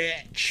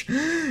catch.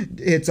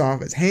 It's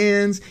off his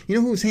hands. You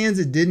know whose hands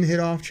it didn't hit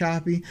off,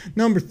 Choppy?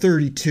 Number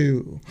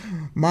 32,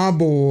 my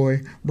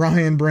boy,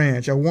 Brian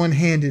Branch. A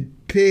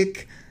one-handed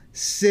pick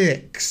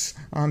six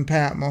on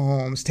Pat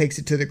Mahomes. Takes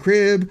it to the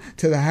crib,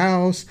 to the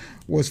house,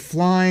 was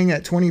flying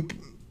at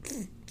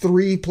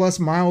 23 plus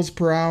miles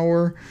per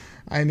hour.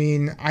 I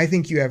mean, I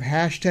think you have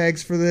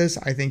hashtags for this.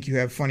 I think you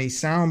have funny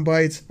sound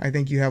bites. I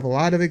think you have a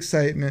lot of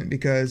excitement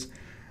because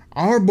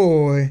our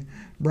boy,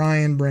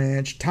 Brian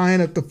Branch,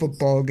 tying up the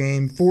football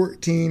game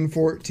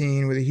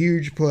 14-14 with a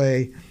huge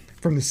play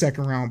from the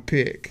second round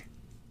pick.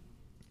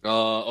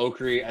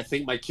 Okrie, I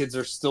think my kids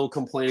are still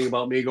complaining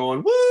about me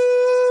going, woo!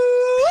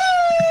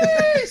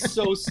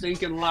 So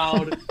stinking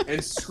loud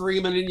and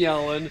screaming and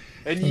yelling,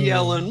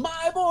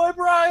 my boy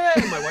Brian.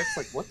 And my wife's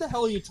like, what the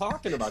hell are you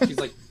talking about? She's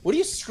like, what are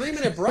you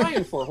screaming at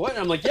Brian for? What? And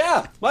I'm like,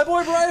 yeah, my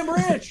boy Brian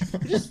Branch.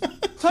 Just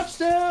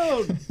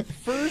touchdown.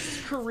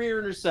 First career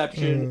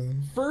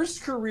interception,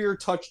 first career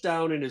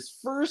touchdown in his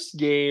first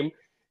game.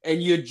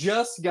 And you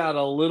just got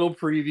a little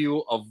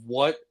preview of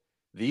what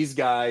these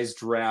guys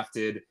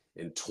drafted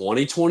in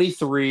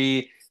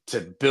 2023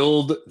 to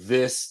build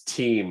this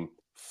team.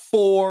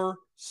 4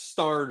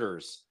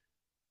 starters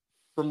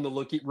from the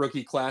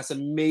rookie class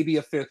and maybe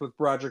a 5th with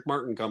Broderick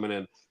Martin coming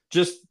in.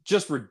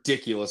 Just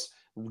ridiculous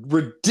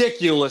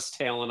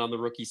talent on the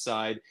rookie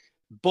side,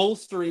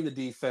 bolstering the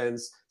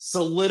defense,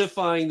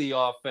 solidifying the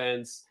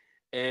offense,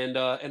 and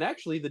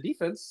actually the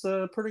defense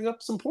putting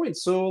up some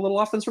points. So a little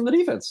offense from the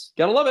defense.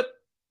 Gotta love it.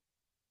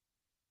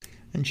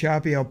 And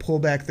Choppy, I'll pull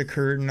back the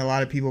curtain. A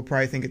lot of people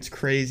probably think it's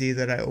crazy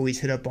that I always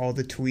hit up all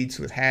the tweets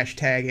with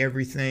hashtag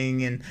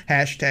everything and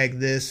hashtag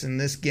this and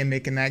this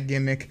gimmick and that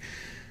gimmick.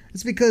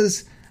 It's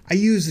because I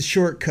use the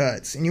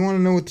shortcuts. And you want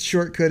to know what the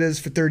shortcut is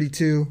for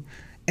 32?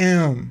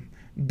 MBBB.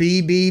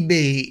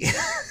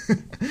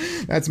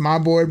 That's my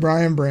boy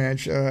Brian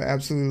Branch.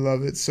 Absolutely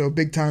love it. So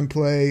big time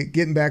play.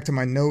 Getting back to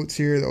my notes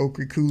here, the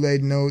Okrie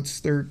Koolaid notes,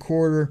 third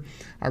quarter.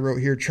 I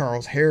wrote here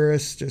Charles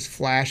Harris, just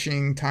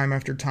flashing time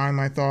after time,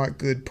 I thought.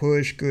 Good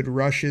push, good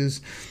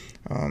rushes.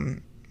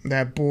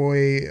 That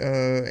boy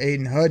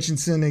Aiden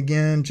Hutchinson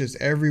again, just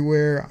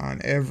everywhere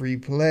on every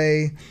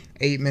play.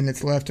 8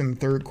 minutes left in the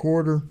third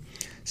quarter.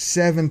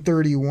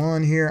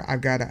 7:31 here.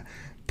 I've got a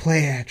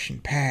play action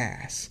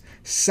pass.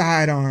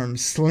 Sidearm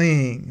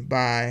sling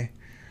by...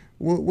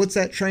 What's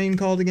that train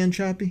called again,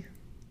 Choppy?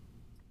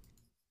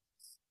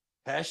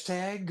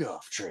 Hashtag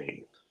golf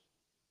train.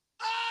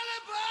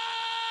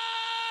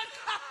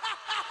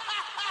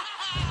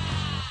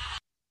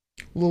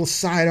 Little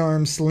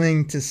sidearm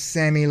sling to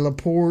Sammy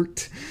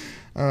Laporte.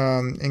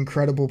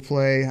 Incredible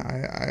play.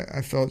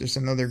 I felt just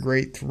another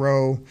great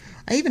throw.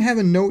 I even have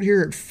a note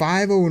here at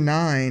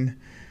 5:09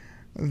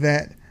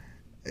 that...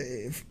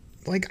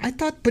 I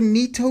thought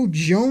Benito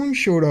Jones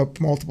showed up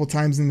multiple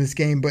times in this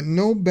game, but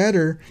no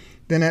better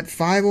than at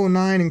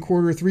 5:09 in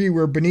quarter 3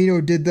 where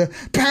Benito did the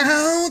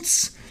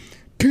pounce,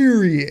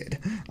 period,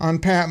 on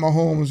Pat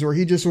Mahomes, where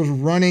he just was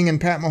running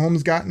and Pat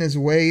Mahomes got in his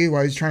way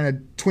while he's trying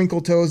to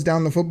twinkle toes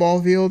down the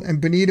football field, and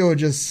Benito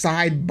just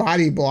side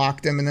body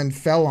blocked him and then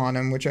fell on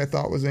him, which I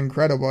thought was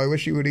incredible. I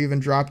wish he would have even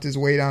dropped his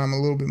weight on him a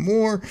little bit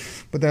more,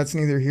 but that's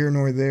neither here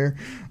nor there.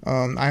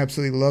 I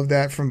absolutely love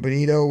that from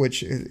Benito,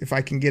 which if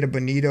I can get a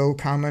Benito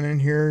comment in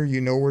here,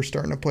 we're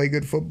starting to play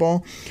good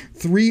football.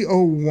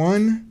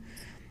 301,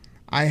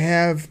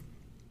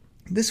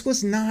 this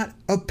was not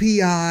a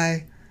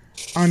PI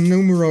on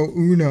numero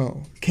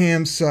uno,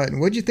 Cam Sutton.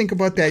 What'd you think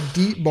about that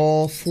deep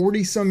ball,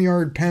 40-some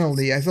yard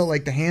penalty? I felt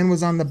like the hand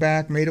was on the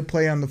back, made a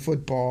play on the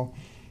football.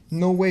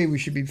 No way we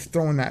should be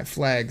throwing that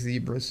flag,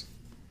 Zebras.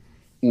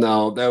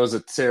 No, that was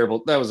a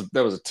terrible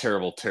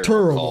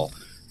call.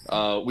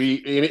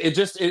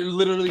 It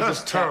literally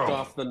just capped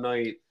off the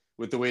night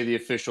with the way the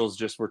officials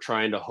just were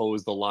trying to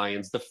hose the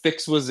Lions. The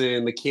fix was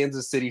in. The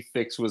Kansas City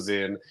fix was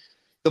in.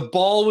 The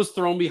ball was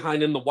thrown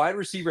behind him. The wide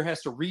receiver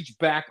has to reach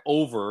back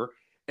over.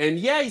 And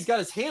yeah, he's got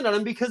his hand on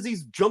him because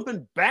he's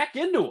jumping back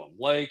into him.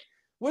 Like,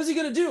 what is he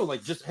going to do?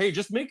 Like,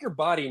 just make your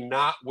body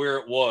not where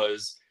it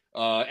was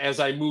as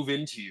I move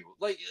into you.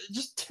 Like,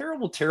 just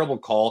terrible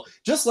call.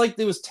 Just like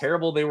it was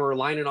terrible they were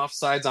lining off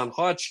sides on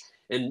Hutch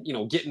and,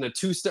 getting a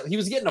two-step. He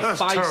was getting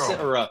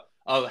a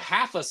a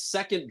half a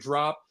second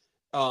drop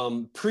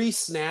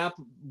pre-snap,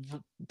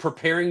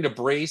 preparing to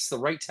brace the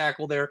right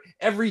tackle there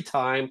every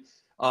time.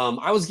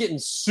 I was getting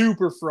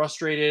super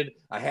frustrated.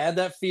 I had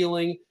that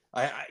feeling.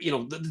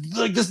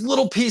 Like this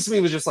little piece of me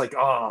was just like,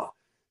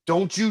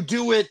 don't you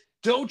do it.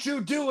 Don't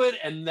you do it.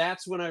 And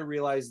that's when I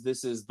realized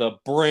this is the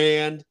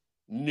brand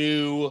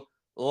new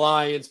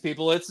Lions,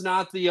 people. It's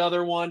not the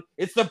other one.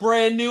 It's the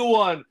brand new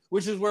one,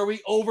 which is where we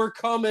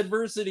overcome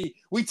adversity.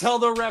 We tell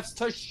the refs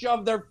to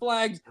shove their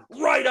flags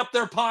right up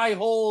their pie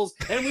holes,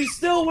 and we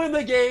still win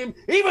the game,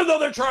 even though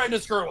they're trying to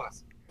screw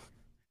us.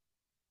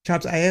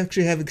 Chops, I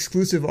actually have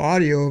exclusive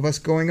audio of us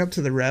going up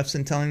to the refs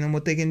and telling them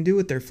what they can do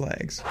with their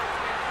flags.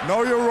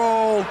 Know your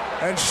role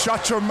and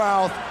shut your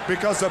mouth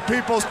because the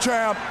people's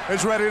champ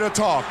is ready to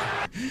talk.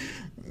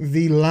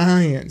 The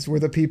Lions were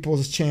the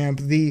people's champ.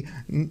 The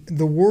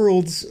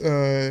world's,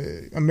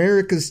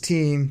 America's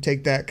team,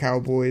 take that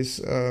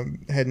Cowboys,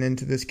 heading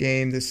into this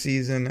game, this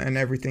season, and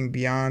everything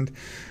beyond.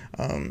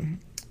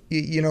 Like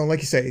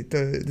you say,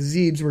 the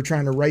Zeebs were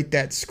trying to write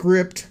that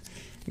script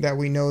that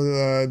we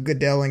know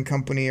Goodell and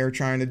company are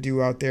trying to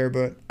do out there,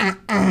 but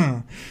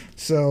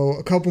So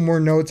a couple more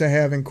notes I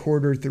have in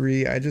quarter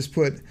three. I just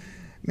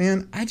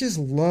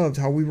loved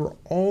how we were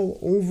all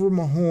over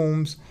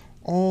Mahomes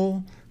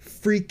all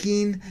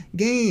freaking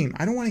game.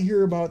 I don't want to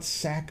hear about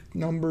sack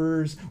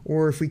numbers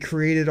or if we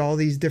created all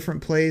these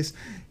different plays.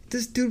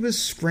 This dude was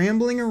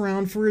scrambling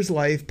around for his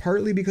life,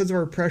 partly because of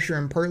our pressure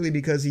and partly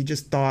because he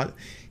just thought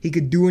he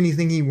could do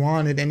anything he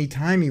wanted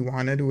anytime he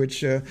wanted,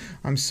 which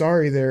I'm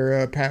sorry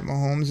there, Pat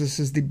Mahomes. This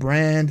is the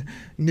brand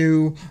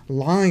new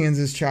Lions,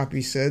 as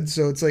Choppy said.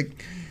 So it's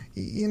like,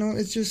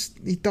 it's just,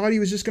 he thought he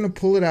was just going to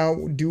pull it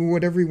out, do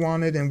whatever he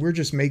wanted, and we're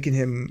just making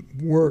him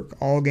work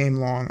all game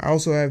long. I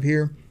also have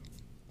here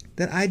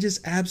that I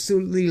just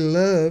absolutely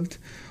loved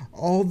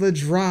all the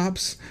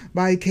drops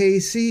by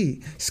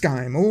KC.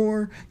 Sky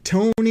Moore,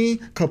 Tony,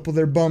 a couple of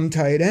their bum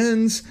tight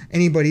ends,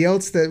 anybody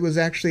else that was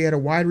actually at a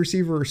wide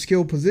receiver or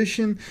skill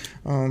position,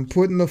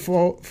 putting the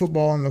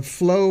football on the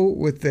flow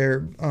with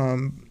their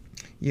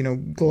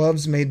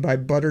gloves made by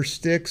Butter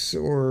Sticks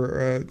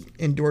or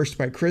endorsed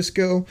by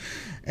Crisco.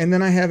 And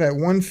then I have at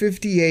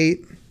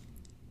 158,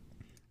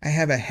 I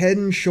have a head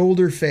and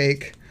shoulder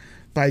fake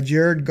by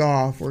Jared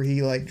Goff where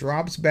he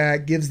drops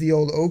back, gives the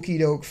old okey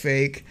doke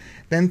fake,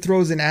 then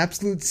throws an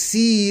absolute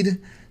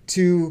seed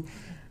to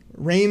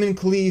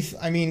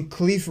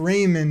Khalif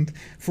Raymond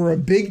for a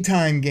big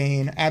time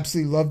gain.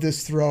 Absolutely love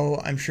this throw.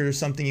 I'm sure there's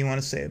something you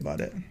want to say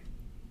about it.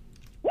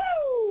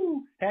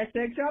 Woo!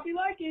 Hashtag choppy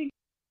liking.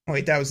 Oh,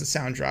 wait, that was the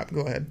sound drop.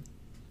 Go ahead.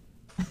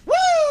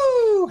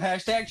 Woo!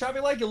 Hashtag choppy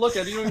liking. Look,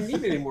 you don't even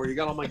need it anymore. You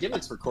got all my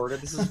gimmicks recorded.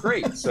 This is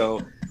great.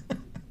 So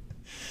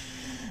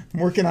I'm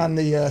working on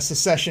the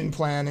secession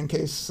plan in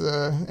case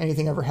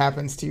anything ever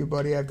happens to you,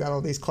 buddy. I've got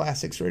all these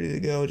classics ready to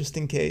go just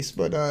in case.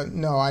 But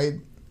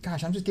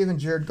I'm just giving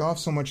Jared Goff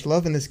so much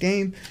love in this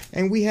game,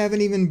 and we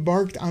haven't even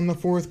barked on the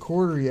fourth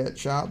quarter yet,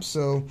 Chop.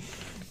 So,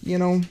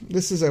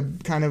 this is a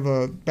kind of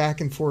a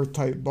back and forth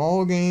type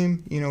ball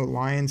game.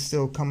 Lions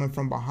still coming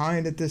from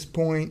behind at this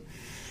point.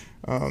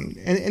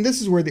 And this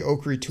is where the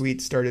Okrie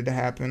tweet started to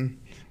happen,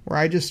 where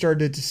I just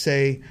started to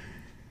say,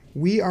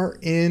 we are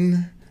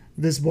in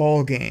this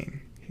ball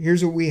game.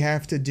 Here's what we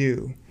have to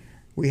do.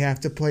 We have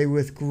to play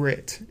with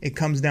grit. It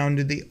comes down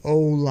to the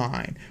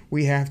O-line.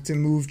 We have to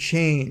move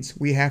chains.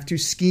 We have to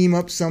scheme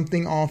up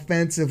something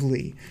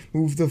offensively.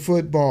 Move the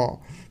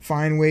football.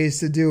 Find ways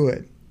to do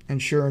it.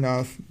 And sure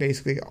enough,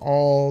 basically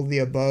all the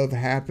above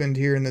happened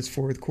here in this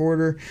fourth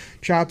quarter.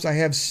 Chops, I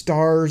have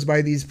stars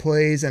by these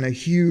plays and a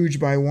huge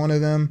by one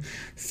of them.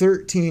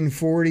 13-40,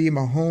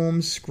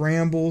 Mahomes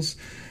scrambles,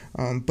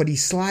 but he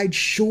slides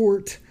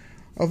short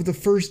of the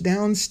first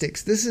down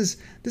sticks. This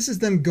is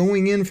them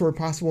going in for a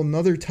possible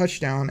another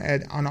touchdown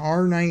on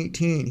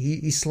R19.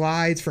 He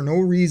slides for no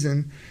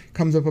reason,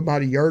 comes up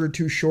about a yard or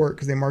two short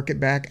because they mark it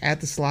back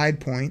at the slide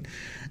point.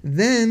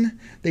 Then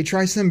they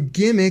try some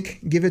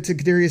gimmick, give it to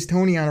Kadarius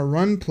Toney on a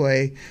run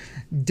play.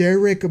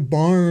 Derek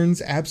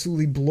Barnes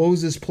absolutely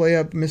blows this play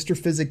up, Mr.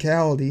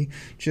 Physicality,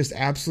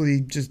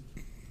 just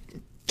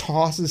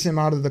tosses him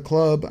out of the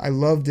club. I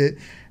loved it.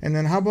 And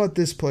then how about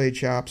this play,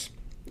 Chops?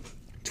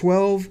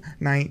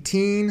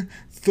 12-19,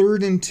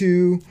 3rd and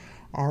 2.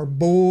 Our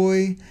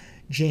boy,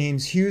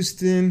 James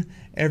Houston.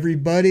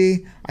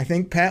 Everybody, I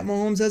think Pat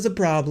Mahomes has a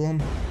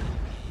problem.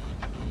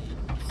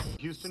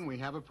 Houston, we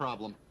have a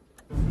problem.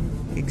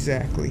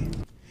 Exactly.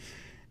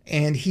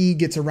 And he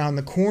gets around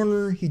the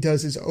corner. He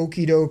does his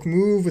okey doke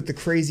move with the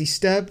crazy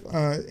step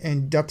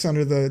and ducks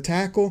under the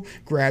tackle,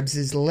 grabs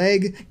his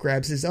leg,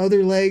 grabs his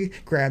other leg,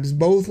 grabs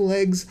both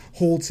legs,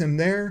 holds him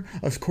there.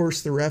 Of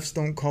course, the refs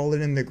don't call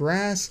it in the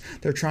grass.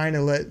 They're trying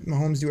to let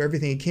Mahomes do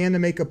everything he can to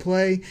make a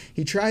play.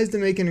 He tries to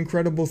make an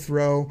incredible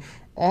throw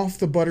off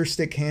the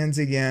butterstick hands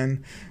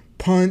again.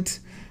 Punt,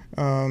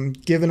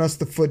 giving us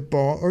the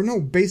football. Or no,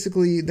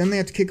 basically, then they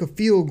have to kick a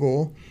field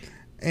goal.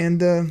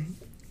 And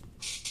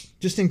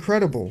just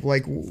incredible.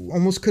 Like,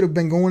 almost could have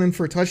been going in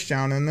for a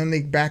touchdown, and then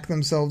they back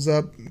themselves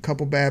up, a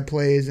couple bad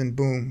plays, and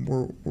boom,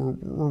 we're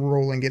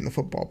rolling, getting the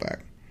football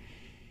back.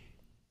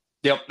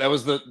 Yep, that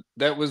was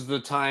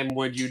the time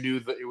when you knew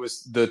that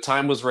the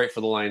time was right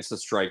for the Lions to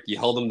strike. You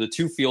held them to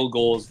 2 field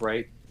goals,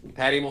 right?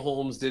 Patty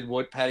Mahomes did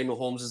what Patty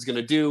Mahomes is going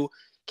to do.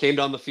 Came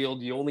down the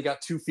field. You only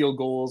got 2 field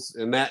goals,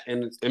 and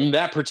in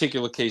that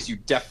particular case, you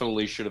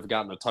definitely should have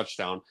gotten a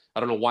touchdown. I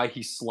don't know why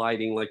he's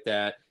sliding like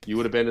that. You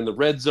would have been in the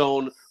red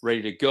zone,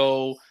 ready to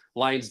go.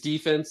 Lions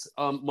defense,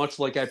 much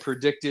like I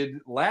predicted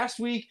last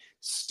week,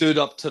 stood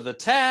up to the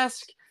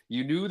task.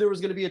 You knew there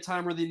was going to be a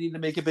time where they needed to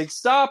make a big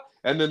stop,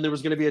 and then there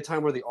was going to be a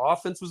time where the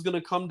offense was going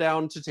to come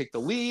down to take the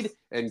lead.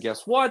 And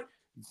guess what?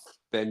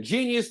 Ben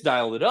Genius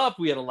dialed it up.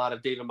 We had a lot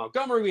of David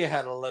Montgomery. We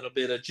had a little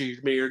bit of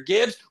Jahmyr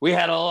Gibbs. We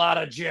had a lot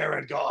of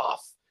Jared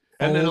Goff.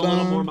 And then a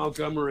little more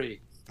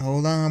Montgomery.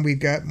 Hold on. We've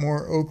got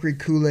more Okrie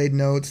Koolaid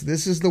notes.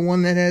 This is the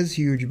one that has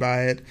huge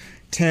by it.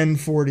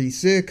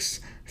 10:46,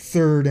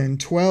 3rd and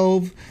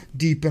 12,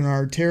 deep in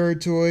our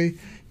territory.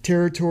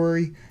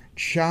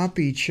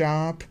 Choppy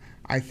chop.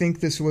 I think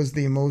this was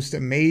the most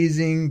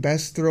amazing,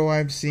 best throw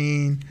I've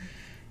seen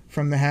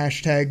from the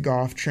hashtag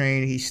Goff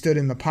train. He stood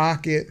in the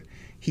pocket.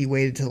 He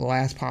waited to the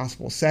last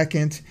possible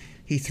second.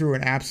 He threw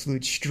an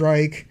absolute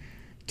strike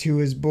to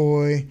his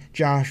boy,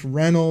 Josh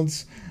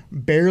Reynolds.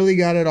 Barely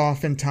got it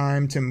off in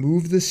time to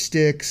move the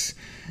sticks.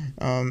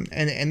 And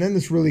then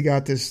this really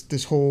got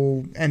this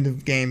whole end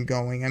of game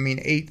going. I mean,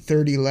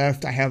 8:30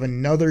 left. I have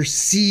another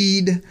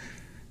seed.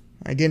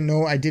 I did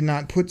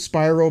not put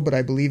spiral, but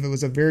I believe it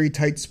was a very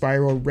tight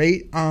spiral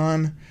right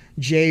on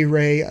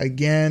J-Ray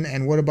again.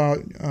 And what about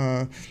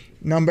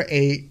number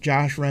 8,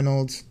 Josh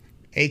Reynolds,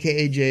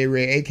 a.k.a.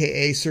 J-Ray,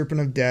 a.k.a.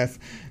 Serpent of Death,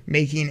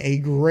 making a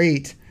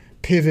great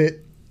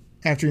pivot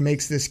after he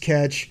makes this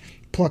catch,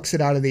 plucks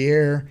it out of the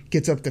air,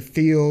 gets up the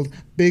field,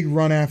 big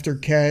run after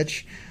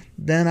catch.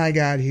 Then I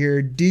got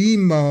here,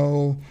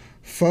 Demo,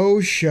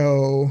 faux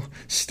show,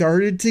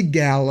 started to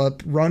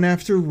gallop, run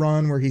after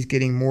run where he's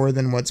getting more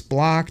than what's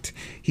blocked.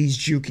 He's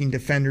juking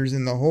defenders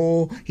in the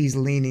hole. He's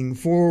leaning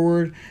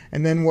forward.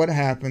 And then what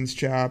happens,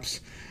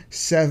 Chops?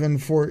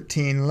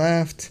 7:14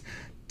 left.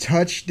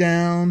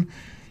 Touchdown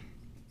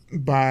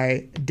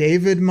by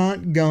David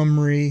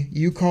Montgomery.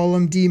 You call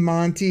him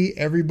D-Monty.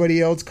 Everybody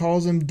else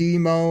calls him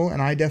Demo,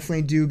 and I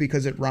definitely do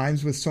because it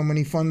rhymes with so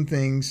many fun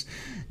things.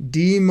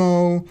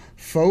 Demo,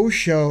 faux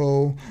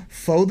show,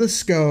 faux the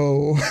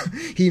sco.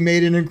 He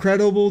made an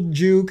incredible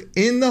juke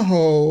in the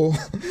hole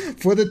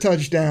for the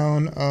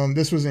touchdown.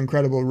 This was an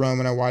incredible run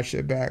when I watched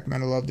it back.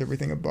 Man, I loved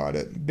everything about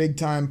it. Big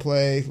time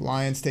play.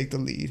 Lions take the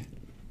lead.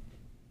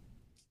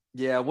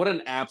 Yeah, what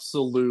an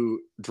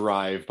absolute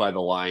drive by the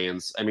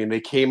Lions. I mean,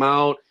 they came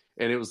out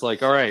and it was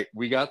like, all right,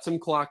 we got some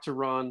clock to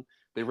run.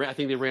 I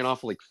think they ran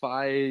off like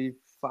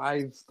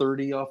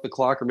 5:30 off the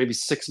clock, or maybe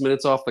 6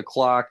 minutes off the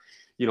clock.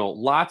 You know,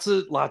 lots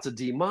of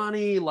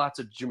D-Money, lots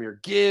of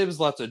Jahmyr Gibbs,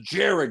 lots of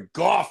Jared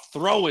Goff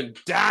throwing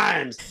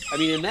dimes. I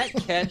mean, in that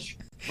catch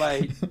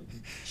by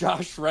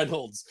Josh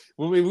Reynolds,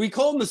 we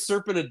call him the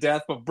Serpent of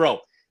Death, but bro,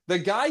 the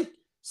guy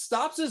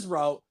stops his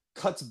route,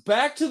 cuts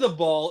back to the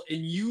ball,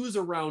 and use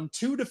around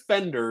 2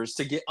 defenders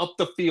to get up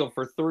the field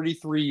for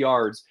 33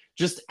 yards.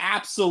 Just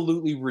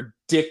absolutely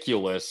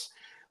ridiculous.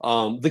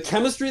 The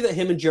chemistry that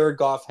him and Jared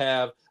Goff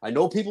have, I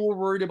know people were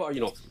worried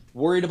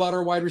about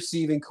our wide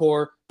receiving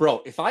core.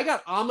 Bro, if I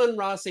got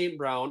Amon-Ra St.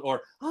 Brown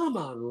or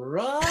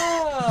Amon-Ra,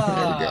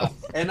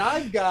 and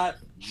I've got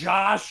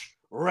Josh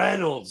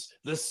Reynolds,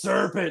 the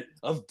Serpent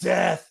of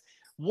Death,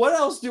 what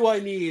else do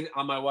I need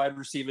on my wide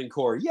receiving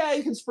core? Yeah,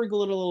 you can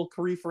sprinkle in a little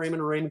Kareem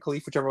Raymond or Raymond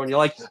Khalif, whichever one you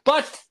like.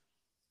 But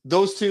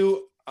those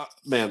two,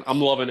 man, I'm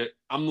loving it.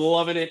 I'm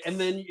loving it. And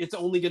then it's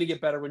only going to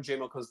get better when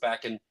J-Mo comes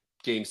back and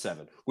Game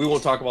 7. We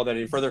won't talk about that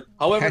any further.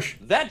 However,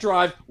 that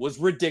drive was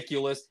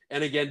ridiculous.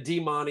 And again,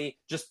 D-Money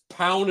just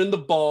pounding the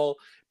ball,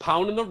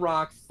 pounding the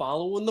rock,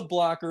 following the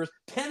blockers.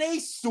 Penei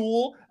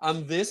Sewell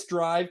on this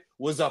drive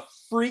was a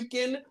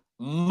freaking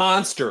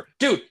monster.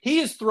 Dude, he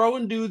is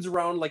throwing dudes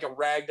around like a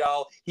rag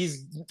doll.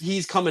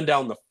 He's coming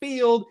down the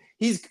field.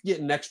 He's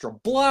getting extra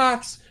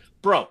blocks.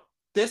 Bro,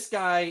 this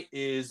guy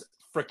is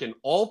freaking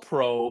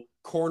all-pro,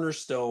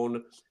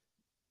 cornerstone.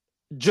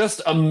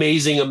 Just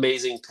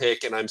amazing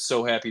pick, and I'm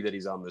so happy that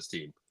he's on this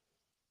team.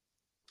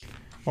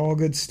 All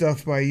good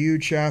stuff by you,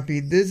 Choppy.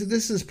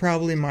 This is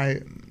probably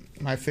my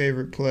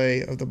favorite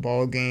play of the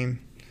ball game.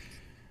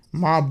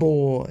 My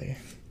boy,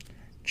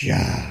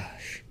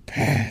 Josh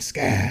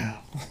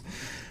Pascal.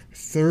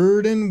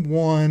 3rd and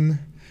 1.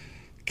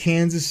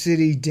 Kansas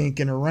City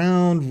dinking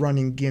around,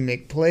 running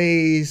gimmick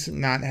plays,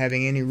 not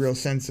having any real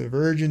sense of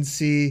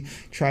urgency,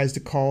 tries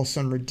to call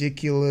some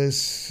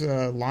ridiculous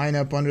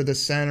lineup under the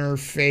center,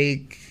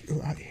 fake,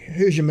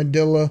 here's your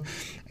Medilla,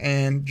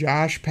 and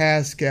Josh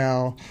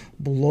Pascal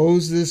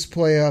blows this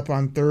play up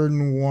on 3rd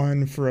and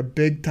 1 for a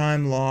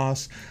big-time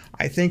loss.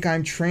 I think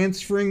I'm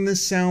transferring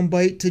this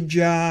soundbite to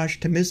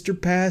Josh, to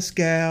Mr.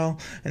 Pascal,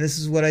 and this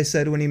is what I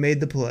said when he made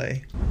the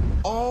play.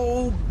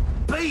 Oh,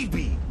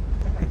 baby!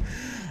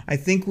 I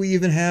think we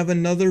even have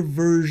another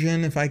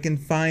version, if I can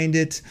find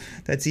it,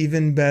 that's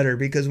even better.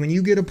 Because when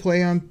you get a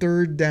play on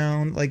 3rd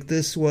down, like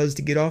this was,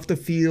 to get off the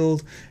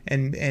field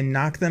and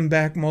knock them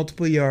back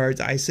multiple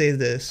yards, I say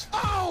this.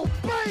 Oh,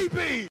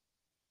 baby!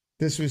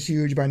 This was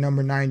huge by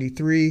number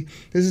 93.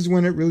 This is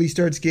when it really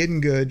starts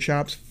getting good.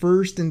 Chops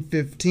 1st and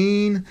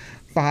 15.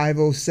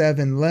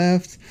 5:07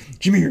 left.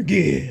 Jahmyr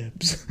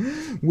Gibbs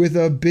with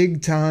a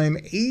big-time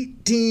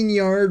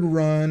 18-yard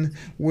run,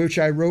 which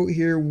I wrote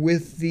here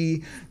with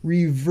the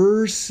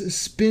reverse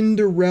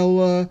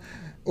Spinderella,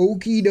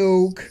 okey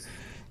doke,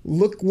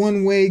 look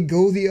one way,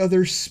 go the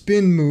other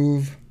spin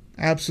move.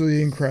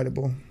 Absolutely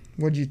incredible.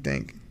 What'd you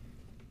think?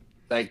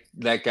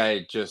 That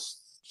guy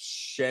just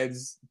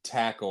sheds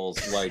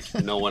tackles like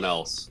no one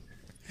else.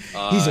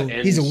 He's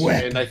a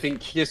weapon. And I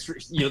think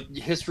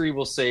history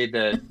will say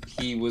that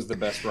he was the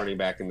best running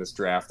back in this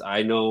draft.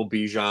 I know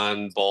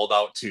Bijan balled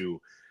out too,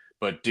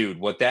 but dude,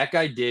 what that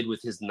guy did with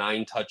his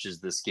 9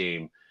 touches this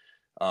game,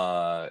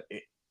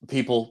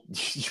 people,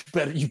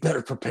 you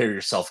better prepare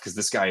yourself, because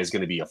this guy is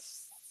going to be a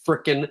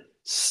freaking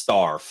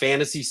star,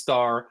 fantasy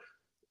star,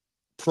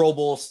 Pro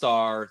Bowl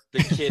star.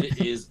 The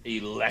kid is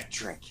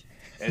electric,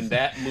 and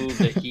that move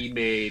that he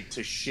made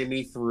to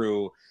shimmy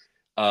through.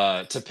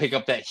 To pick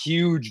up that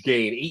huge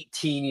gain,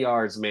 18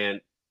 yards, man.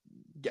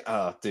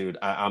 Dude,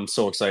 I'm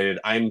so excited.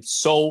 I'm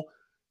so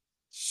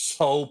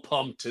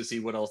pumped to see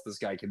what else this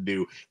guy can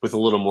do with a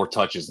little more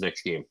touches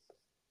next game.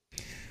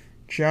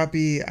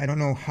 Choppy, I don't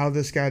know how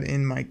this got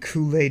in my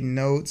Koolaid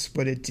notes,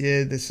 but it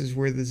did. This is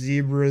where the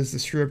Zebras, the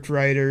script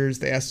writers,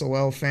 the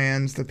SOL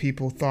fans, the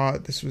people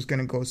thought this was going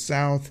to go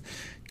south.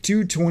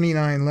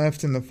 2:29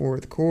 left in the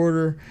 4th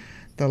quarter.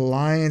 The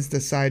Lions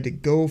decide to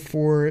go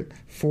for it,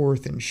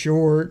 4th and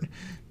short.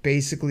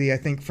 Basically, I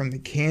think from the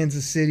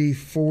Kansas City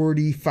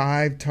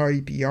 45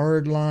 type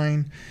yard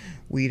line.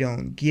 We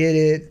don't get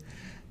it.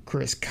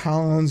 Chris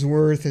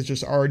Collinsworth has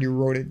just already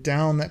wrote it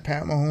down that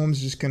Pat Mahomes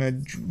is just going to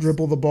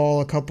dribble the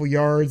ball a couple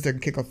yards. They're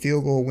going to kick a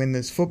field goal, win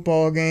this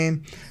football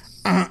game.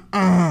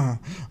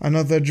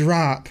 Another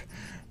drop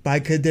by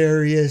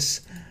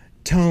Kadarius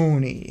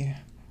Toney.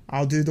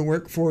 I'll do the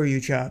work for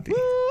you, Choppy.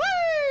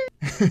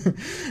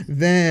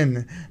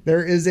 Then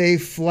there is a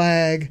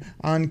flag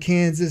on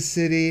Kansas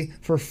City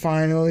for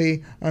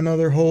finally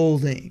another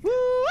holding.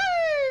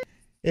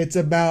 It's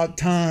about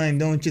time,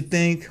 don't you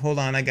think? Hold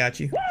on, I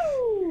got you.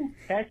 Woo!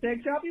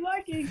 Hashtag choppy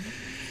liking.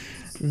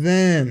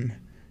 Then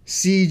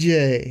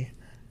CJ,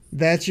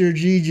 that's your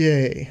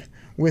GJ,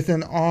 with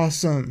an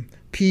awesome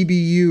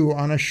PBU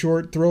on a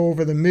short throw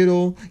over the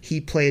middle. He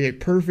played it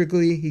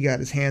perfectly. He got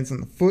his hands on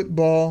the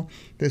football.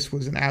 This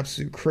was an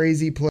absolute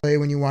crazy play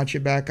when you watch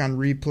it back on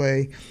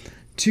replay.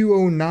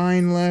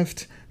 2:09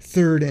 left,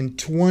 3rd and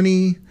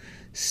 20.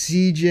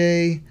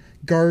 CJ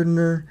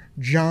Gardner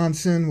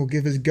Johnson will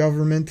give his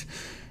government.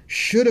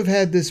 Should have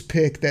had this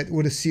pick that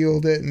would have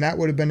sealed it, and that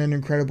would have been an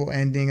incredible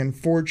ending.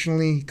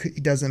 Unfortunately, he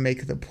doesn't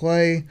make the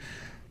play.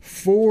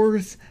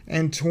 4th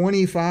and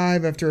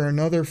 25 after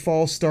another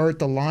false start.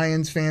 The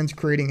Lions fans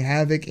creating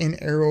havoc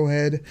in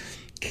Arrowhead.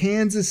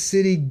 Kansas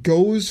City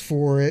goes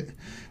for it,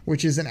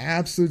 which is an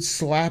absolute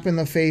slap in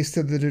the face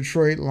to the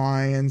Detroit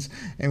Lions.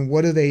 And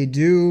what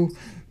do?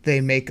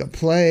 They make a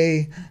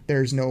play.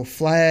 There's no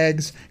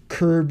flags.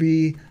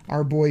 Kirby,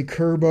 our boy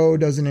Kerbo,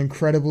 does an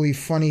incredibly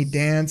funny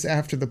dance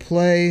after the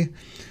play.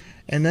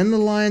 And then the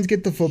Lions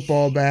get the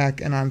football back,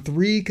 and on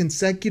 3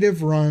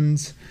 consecutive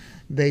runs,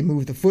 they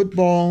move the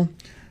football.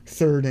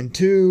 3rd and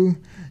 2.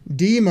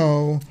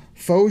 Demo,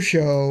 faux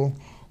show,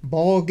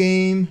 ball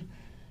game,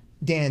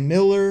 Dan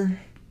Miller,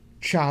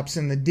 chops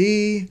in the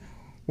D.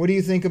 What do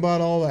you think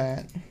about all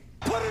that?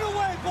 Put it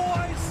away,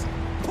 boys!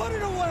 Put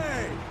it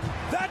away!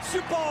 That's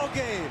your ball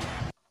game!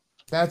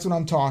 That's what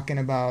I'm talking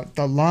about.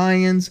 The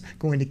Lions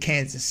going to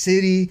Kansas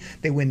City.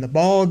 They win the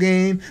ball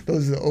game.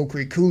 Those are the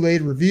Okrie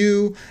Koolaid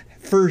review.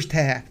 First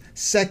half,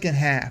 second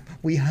half,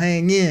 we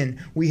hang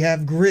in. We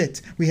have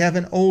grit. We have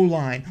an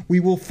O-line. We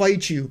will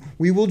fight you.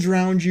 We will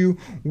drown you.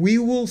 We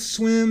will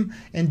swim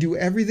and do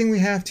everything we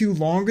have to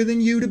longer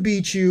than you to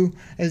beat you.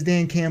 As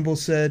Dan Campbell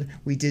said,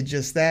 we did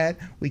just that.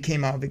 We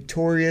came out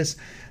victorious.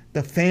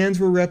 The fans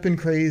were repping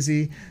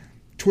crazy.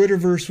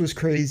 Twitterverse was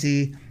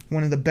crazy.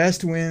 One of the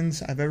best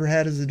wins I've ever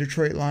had as a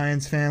Detroit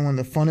Lions fan. One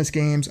of the funnest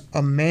games.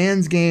 A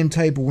man's game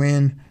type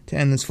win to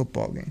end this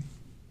football game.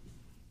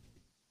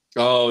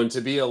 Oh, and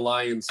to be a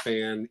Lions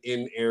fan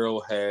in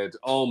Arrowhead.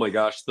 Oh, my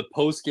gosh. The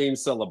post-game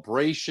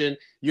celebration.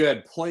 You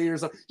had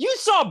players. You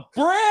saw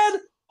Brad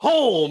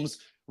Holmes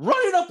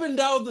running up and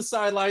down the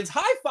sidelines,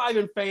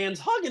 high-fiving fans,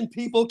 hugging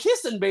people,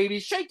 kissing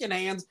babies, shaking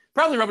hands,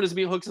 probably rubbing his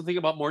meat hooks and thinking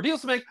about more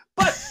deals to make.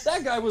 But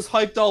that guy was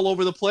hyped all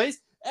over the place.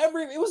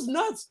 It was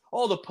nuts.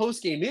 All the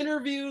post-game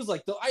interviews,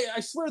 I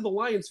swear the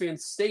Lions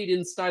fans stayed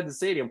inside the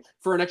stadium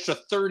for an extra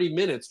 30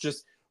 minutes,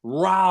 just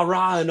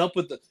rah-rahing up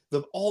with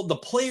all the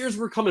players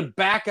were coming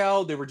back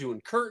out. They were doing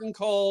curtain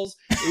calls.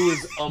 It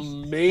was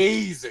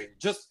amazing.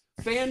 Just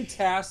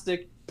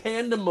fantastic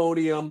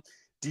pandemonium.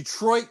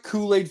 Detroit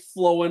Kool-Aid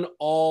flowing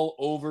all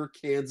over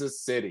Kansas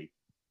City.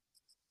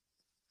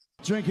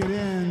 Drink it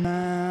in,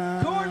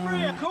 man.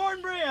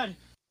 Cornbread.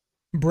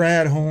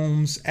 Brad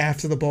Holmes,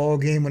 after the ball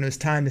game when it was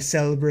time to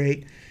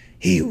celebrate,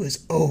 he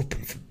was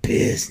open for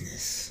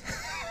business.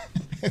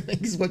 I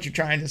think is what you're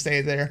trying to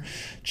say there.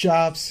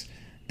 Chops,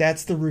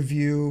 that's the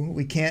review.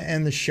 We can't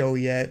end the show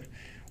yet.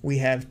 We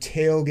have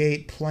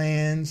tailgate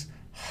plans,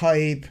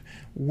 hype,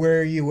 where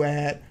are you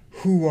at?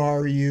 Who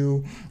are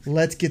you?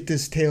 Let's get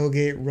this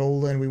tailgate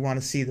rolling. We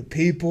want to see the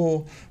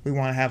people. We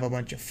want to have a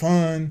bunch of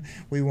fun.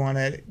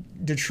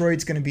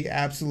 Detroit's going to be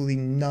absolutely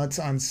nuts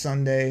on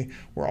Sunday.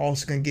 We're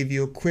also going to give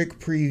you a quick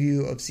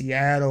preview of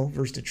Seattle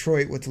versus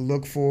Detroit, what to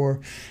look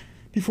for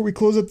before we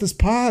close up this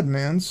pod,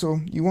 man. So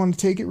you want to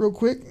take it real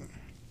quick?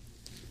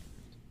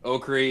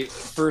 Okrie,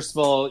 first of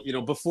all,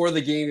 before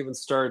the game even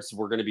starts,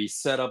 we're going to be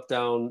set up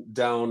down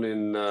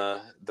in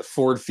the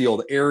Ford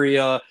Field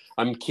area.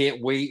 I can't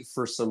wait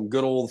for some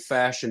good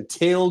old-fashioned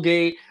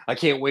tailgate. I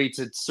can't wait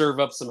to serve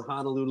up some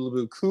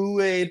Honolulu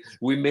Kool-Aid.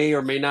 We may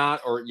or may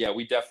not,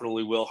 we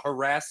definitely will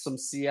harass some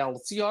Seattle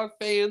Seahawks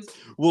fans.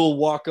 We'll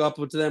walk up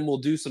to them. We'll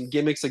do some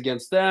gimmicks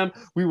against them.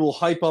 We will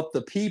hype up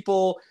the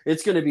people.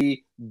 It's going to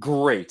be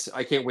great.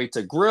 I can't wait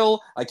to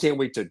grill. I can't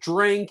wait to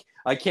drink.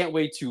 I can't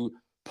wait to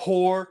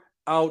pour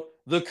out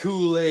the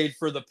Kool-Aid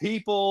for the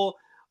people.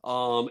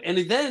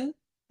 And then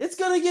it's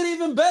going to get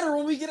even better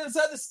when we get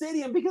inside the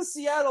stadium because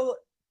Seattle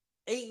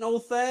ain't no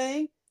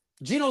thing.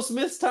 Geno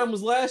Smith's time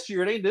was last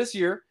year. It ain't this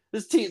year.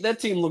 That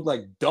team looked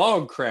like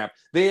dog crap.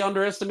 They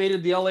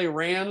underestimated the LA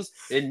Rams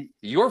and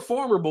your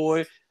former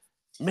boy,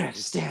 Matty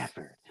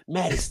Stafford,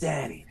 Matty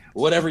Statty,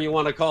 whatever you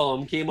want to call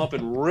him, came up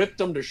and ripped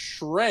them to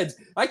shreds.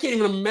 I can't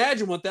even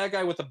imagine what that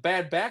guy with a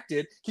bad back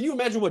did. Can you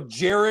imagine what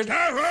Jared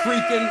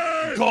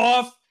freaking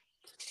Goff?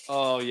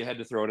 Oh, you had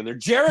to throw it in there.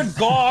 Jared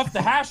Goff, the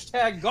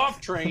hashtag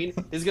Goff train,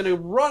 is going to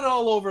run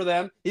all over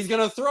them. He's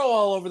going to throw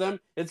all over them.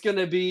 It's going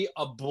to be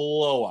a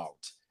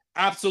blowout.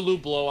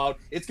 Absolute blowout.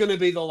 It's going to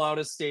be the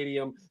loudest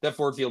stadium that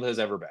Ford Field has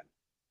ever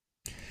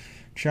been.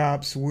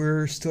 Chops,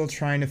 we're still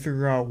trying to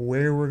figure out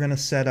where we're going to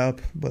set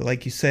up. But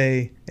like you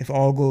say, if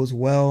all goes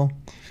well,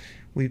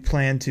 we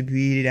plan to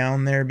be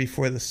down there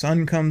before the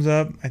sun comes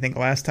up. I think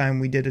last time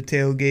we did a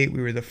tailgate,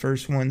 we were the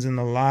first ones in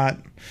the lot.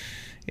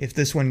 If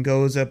this one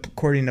goes up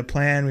according to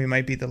plan, we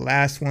might be the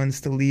last ones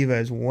to leave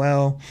as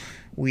well.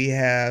 We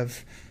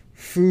have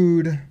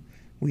food,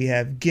 we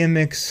have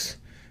gimmicks,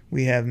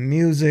 we have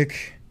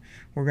music.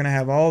 We're going to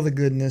have all the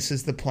goodness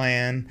is the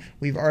plan.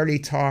 We've already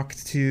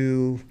talked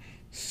to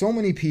so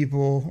many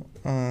people,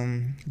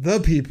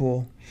 the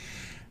people,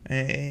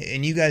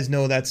 and you guys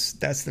know that's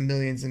the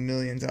millions and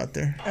millions out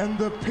there. And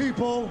the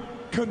people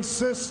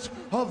consist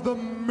of the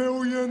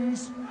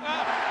millions.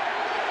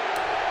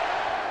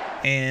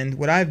 And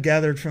what I've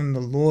gathered from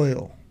the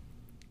loyal,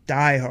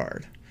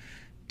 diehard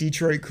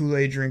Detroit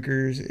Kool-Aid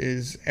drinkers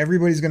is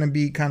everybody's going to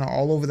be kind of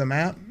all over the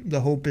map. The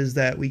hope is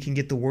that we can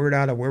get the word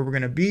out of where we're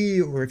going to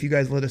be, or if you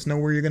guys let us know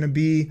where you're going to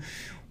be,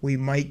 we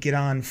might get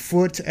on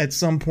foot at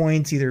some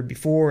point, either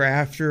before or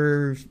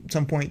after,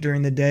 some point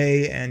during the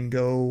day, and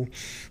go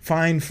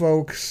find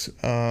folks.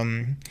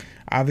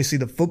 Obviously,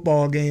 the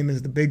football game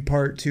is the big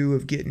part, too,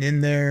 of getting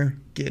in there,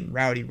 getting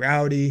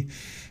rowdy.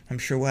 I'm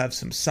sure we'll have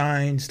some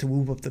signs to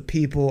whoop up the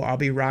people. I'll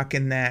be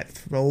rocking that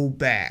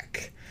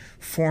throwback,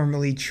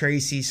 formerly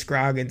Tracy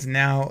Scroggins,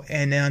 now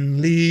and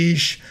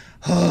Unleash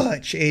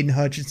Hutch, Aiden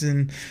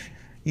Hutchinson.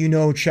 You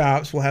know,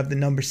 Chops will have the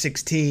number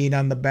 16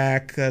 on the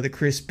back, the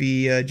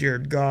crispy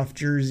Jared Goff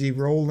jersey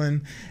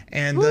rolling.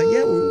 And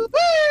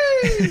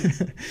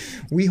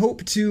we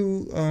hope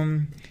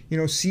to,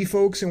 see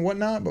folks and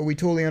whatnot, but we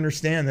totally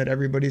understand that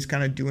everybody's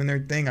kind of doing their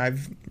thing.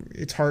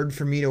 It's hard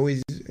for me to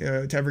always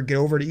to ever get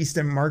over to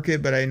Eastern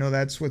Market, but I know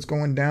that's what's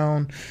going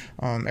down.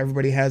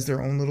 Everybody has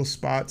their own little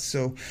spots.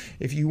 So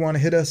if you want to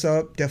hit us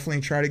up,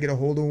 definitely try to get a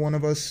hold of one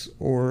of us,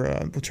 or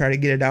we'll try to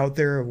get it out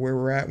there of where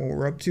we're at and what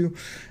we're up to.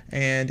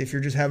 And if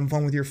you're just having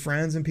fun with your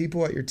friends and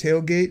people at your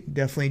tailgate,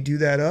 definitely do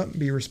that up.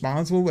 Be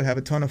responsible, but have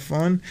a ton of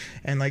fun.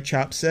 And like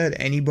Chop said,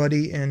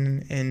 anybody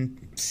in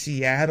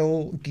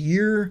Seattle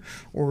gear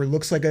or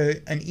looks like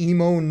an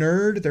emo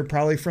nerd, they're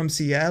probably from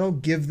Seattle,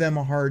 give them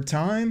a hard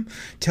time.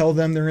 Tell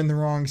them they're in the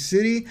wrong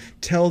city.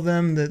 Tell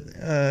them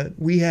that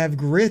we have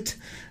grit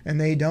and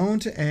they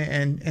don't,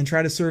 and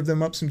try to serve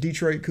them up some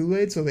Detroit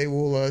Kool-Aid so they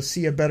will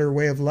see a better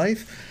way of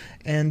life.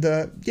 And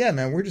yeah,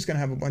 man, we're just going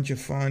to have a bunch of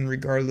fun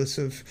regardless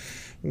of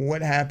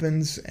what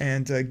happens,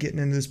 and getting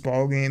into this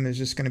ball game is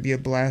just going to be a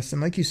blast.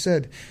 And like you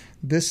said,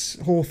 this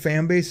whole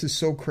fan base is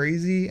so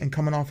crazy, and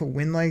coming off a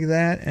win like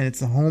that, and it's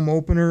the home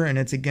opener, and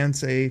it's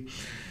against a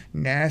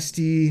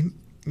nasty,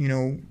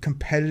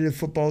 competitive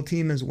football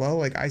team as well.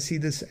 Like, I see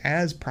this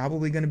as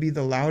probably going to be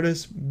the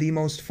loudest, the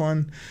most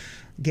fun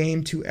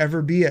game to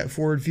ever be at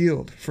Ford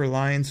Field for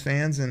Lions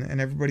fans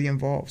and everybody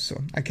involved.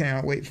 So I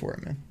cannot wait for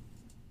it, man.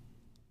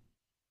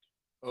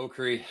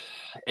 Okrie,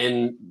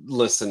 and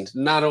listen,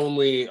 not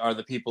only are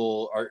the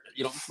people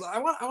I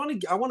want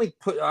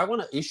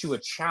to issue a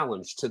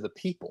challenge to the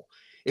people.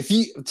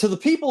 To the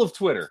people of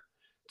Twitter,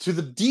 to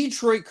the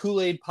Detroit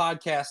Kool-Aid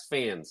podcast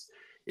fans,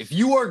 if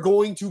you are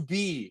going to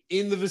be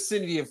in the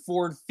vicinity of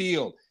Ford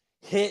Field,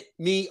 hit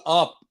me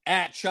up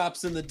at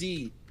Chops in the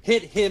D.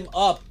 Hit him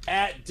up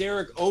at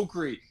Derek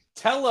Okrie.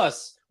 Tell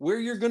us where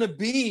you're going to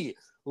be.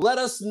 Let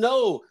us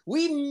know.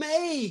 We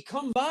may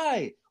come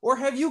by or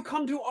have you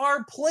come to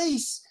our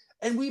place,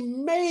 and we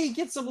may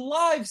get some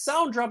live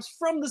sound drops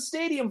from the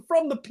stadium,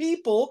 from the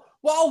people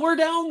while we're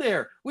down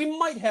there. We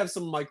might have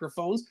some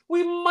microphones.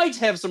 We might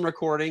have some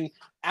recording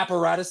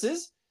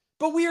apparatuses,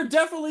 but we are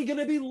definitely going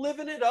to be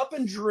living it up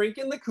and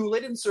drinking the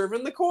Kool-Aid and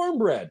serving the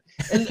cornbread.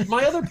 And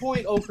my other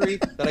point,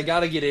 Okrie, that I got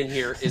to get in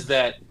here is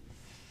that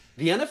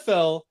the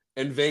NFL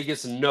and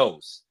Vegas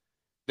knows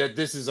that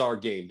this is our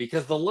game,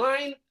 because the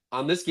line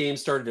on this game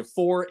started at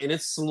 4 and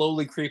it's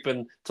slowly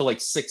creeping to like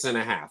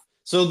 6.5.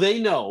 So they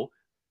know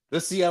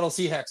the Seattle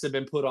Seahawks have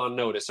been put on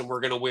notice, and we're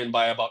going to win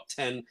by about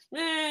 10,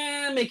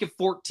 make it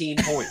 14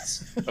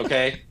 points.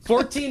 Okay.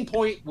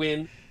 14-point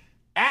win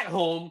at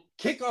home,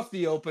 kick off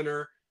the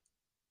opener.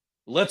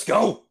 Let's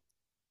go.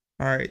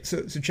 All right,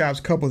 so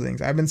Chops, couple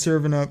things. I've been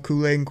serving up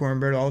Kool-Aid and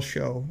cornbread all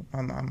show.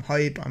 I'm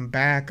hype. I'm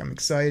back. I'm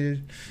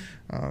excited.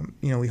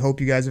 We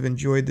hope you guys have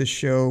enjoyed this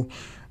show.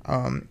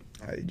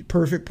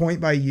 Perfect point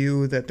by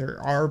you that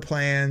there are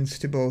plans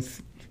to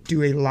both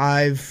do a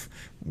live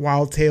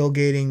while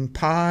tailgating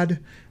pod.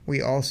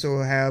 We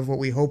also have what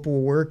we hope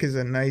will work is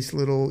a nice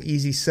little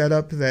easy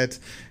setup that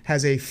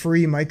has a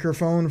free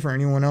microphone for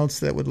anyone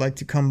else that would like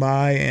to come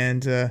by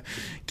and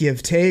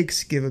give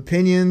takes, give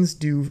opinions,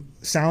 do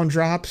sound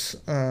drops,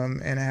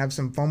 and have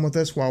some fun with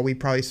us while we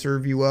probably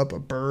serve you up a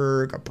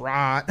burg, a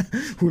brat,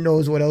 who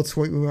knows what else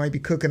we might be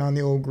cooking on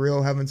the old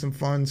grill, having some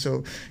fun.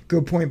 So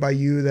good point by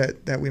you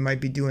that we might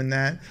be doing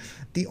that.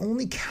 The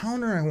only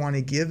counter I want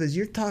to give is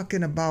you're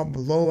talking about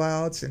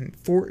blowouts and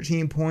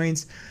 14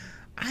 points.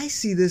 I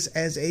see this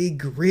as a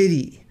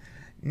gritty,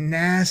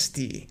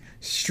 nasty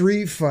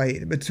street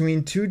fight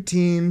between two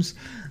teams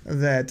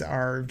that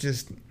are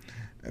just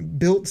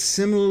built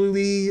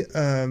similarly,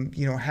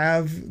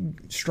 have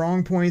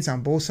strong points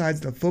on both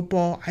sides of the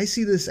football. I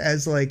see this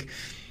as like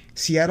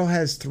Seattle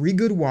has 3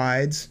 good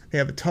wides. They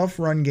have a tough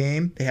run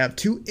game. They have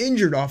 2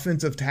 injured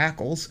offensive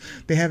tackles.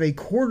 They have a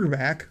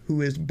quarterback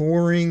who is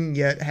boring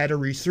yet had a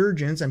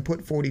resurgence and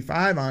put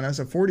 45 on us,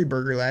 a 40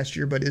 burger last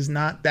year, but is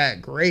not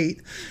that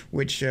great,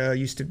 which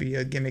used to be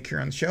a gimmick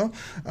here on the show.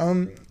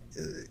 And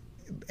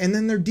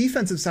then their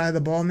defensive side of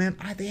the ball, man,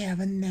 they have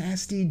a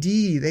nasty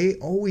D. They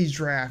always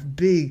draft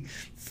big,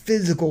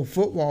 physical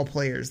football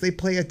players. They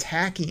play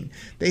attacking.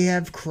 They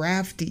have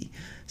crafty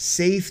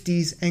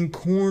safeties and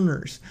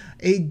corners,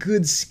 a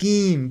good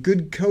scheme,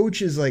 good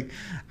coaches. Like,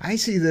 I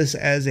see this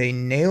as a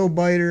nail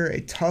biter,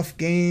 a tough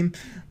game,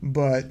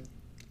 but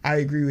I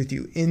agree with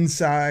you.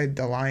 Inside,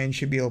 the Lions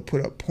should be able to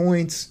put up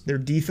points. Their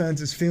defense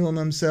is feeling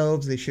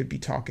themselves. They should be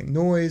talking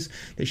noise.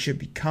 They should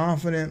be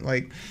confident.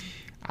 Like,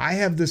 I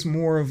have this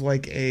more of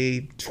like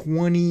a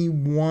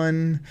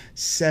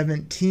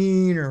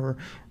 21-17 or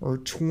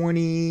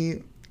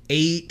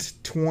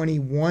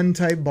 28-21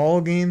 type ball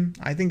game.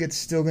 I think it's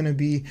still going to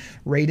be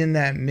right in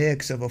that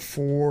mix of a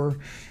 3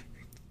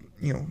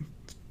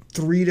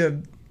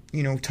 to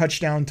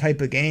touchdown type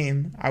of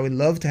game. I would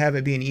love to have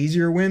it be an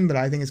easier win, but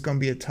I think it's going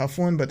to be a tough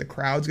one. But the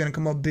crowd's going to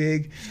come up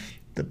big.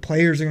 The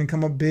players are going to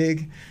come up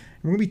big.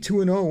 We're going to be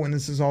 2-0 when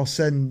this is all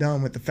said and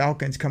done, with the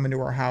Falcons coming to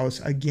our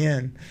house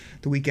again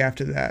the week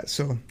after that.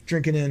 So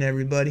drink it in,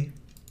 everybody.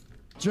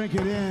 Drink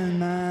it in,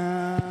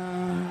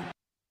 man.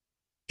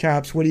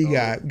 Chops, what do you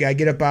got? We got to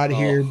get up out of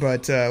here,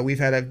 but we've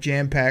had a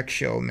jam-packed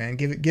show, man.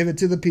 Give it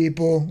to the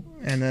people,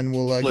 and then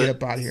we'll get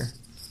up out of here.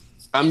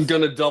 I'm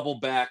going to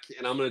double back,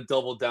 and I'm going to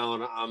double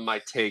down on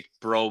my take,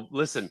 bro.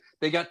 Listen,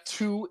 they got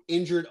 2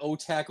 injured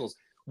O-tackles.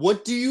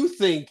 What do you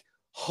think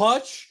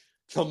Hutch,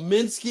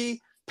 Kaminsky,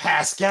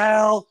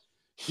 Pascal,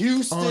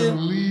 Houston,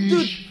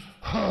 Unleash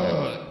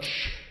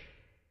Hutch.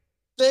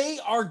 they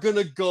are going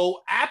to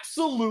go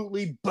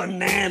absolutely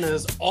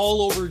bananas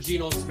all over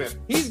Geno Smith.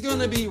 He's going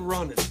to be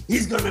running.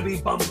 He's going to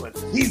be bumbling.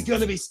 He's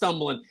going to be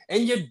stumbling.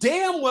 And you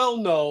damn well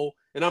know,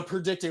 and I'm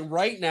predicting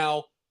right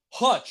now,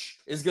 Hutch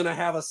is going to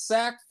have a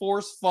sack,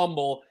 force,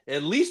 fumble,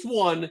 at least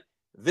one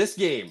this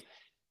game.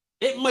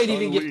 It might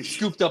even get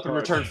scooped up in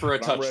return for a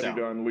touchdown. I'm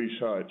ready to unleash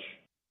Hutch.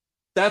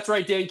 That's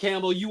right, Dan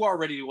Campbell. You are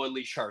ready to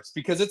unleash Hutch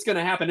because it's going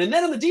to happen. And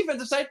then on the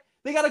defensive side,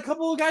 they got a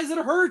couple of guys that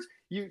are hurt.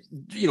 You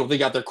know, they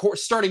got their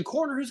starting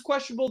corner who's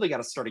questionable. They got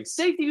a starting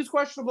safety who's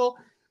questionable.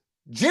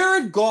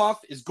 Jared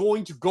Goff is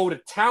going to go to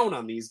town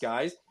on these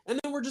guys, and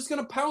then we're just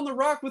going to pound the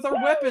rock with our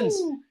weapons.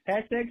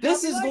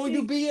 This is going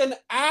to be an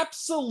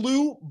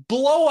absolute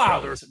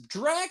blowout.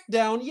 Drag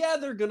down. Yeah,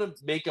 they're going to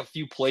make a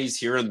few plays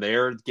here and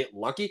there, get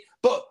lucky,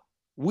 but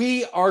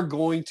we are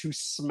going to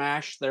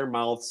smash their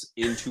mouths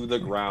into the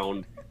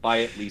ground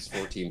by at least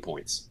 14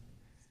 points.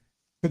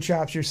 So,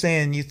 Chops, you're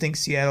saying you think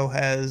Seattle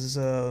has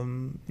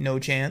no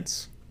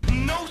chance?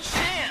 No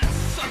chance,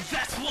 so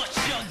that's what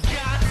you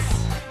got.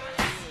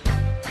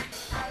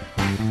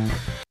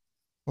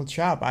 Well,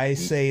 Chop, I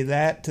say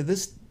that to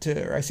this to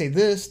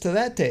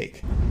that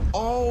take.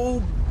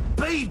 Oh,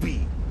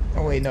 baby.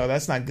 Oh, wait, no,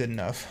 that's not good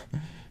enough.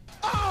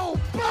 Oh,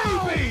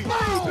 baby.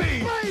 Oh,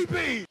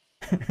 baby.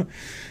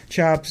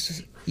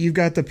 Chops, you've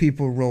got the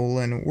people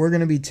rolling. We're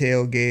going to be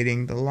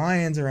tailgating. The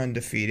Lions are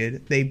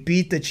undefeated. They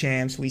beat the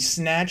champs. We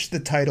snatched the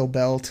title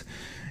belt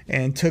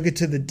and took it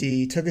to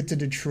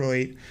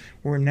Detroit.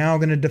 We're now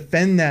going to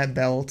defend that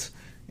belt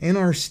in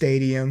our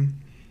stadium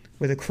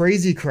with a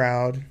crazy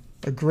crowd,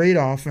 a great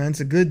offense,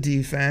 a good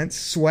defense,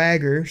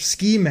 swagger,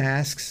 ski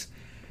masks,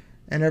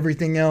 and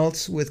everything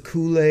else with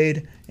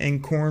Koolaid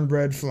and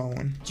cornbread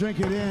flowing.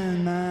 Drink it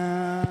in,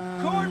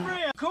 man.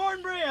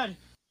 Cornbread.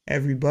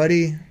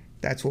 Everybody,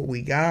 that's what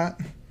we got.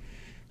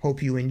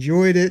 Hope you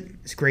enjoyed it.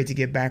 It's great to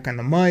get back on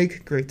the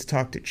mic. Great to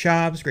talk to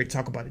Chops. Great to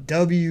talk about a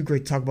W.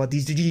 Great to talk about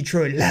these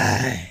Detroit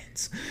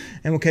Lions.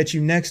 And we'll catch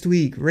you next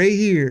week right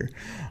here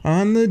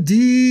on the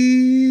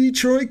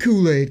Detroit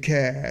Kool-Aid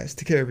Cast.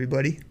 Take care,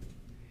 everybody.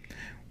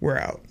 We're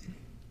out.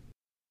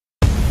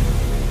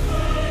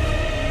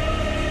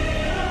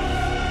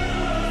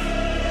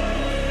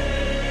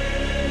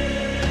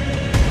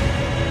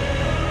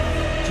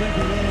 Drink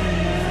it in.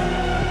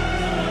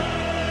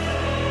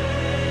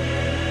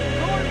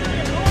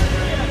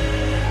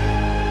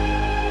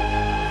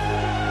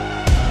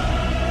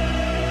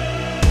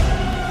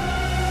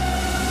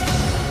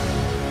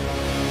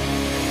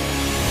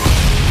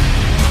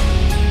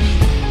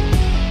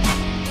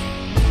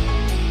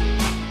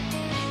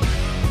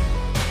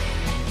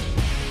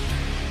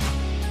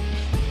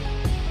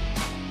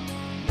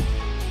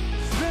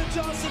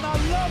 Johnson, I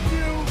love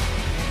you.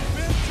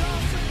 Ben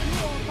Johnson, you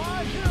are my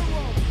hero.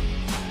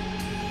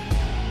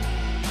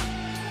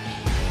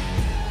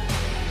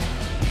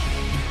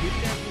 Get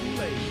that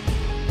Kool-Aid.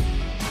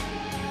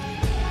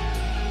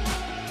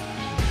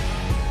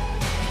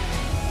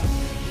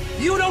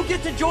 You don't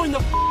get to join the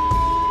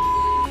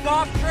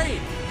off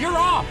train. You're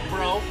off,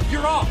 bro.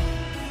 You're off.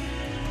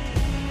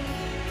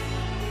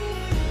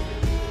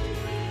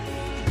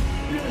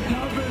 It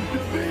happens to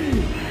be.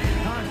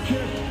 I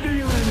kept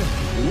stealing,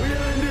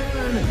 wheeling,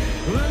 dealing,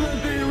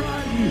 limousine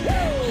riding,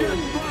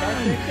 just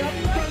flying,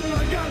 son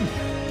of a gun.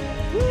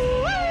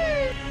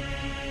 Woo-wee!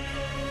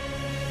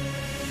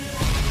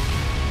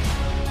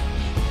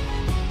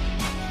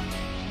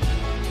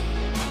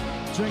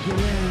 Drink it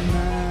in,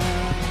 man.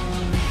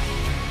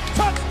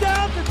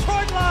 Touchdown,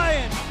 Detroit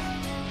Lions.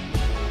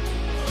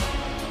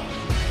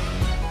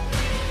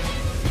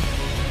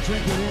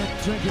 Drink it in,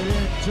 drink it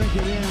in, drink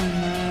it in,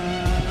 man.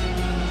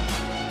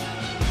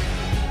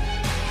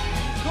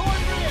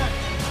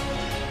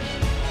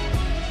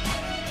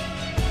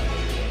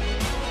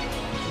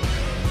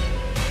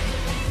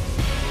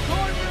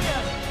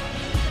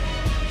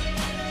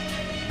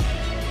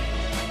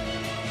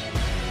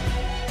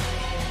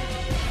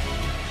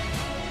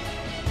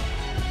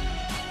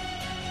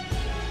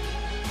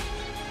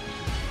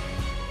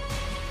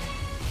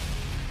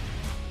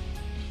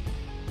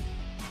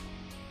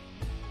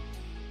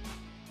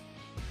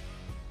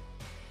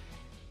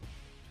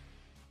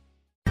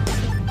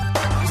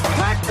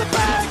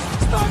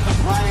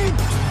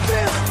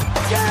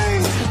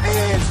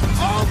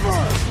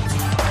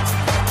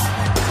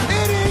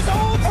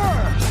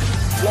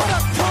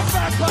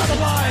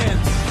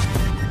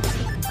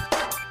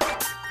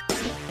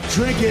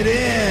 Drink it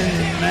in,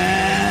 man.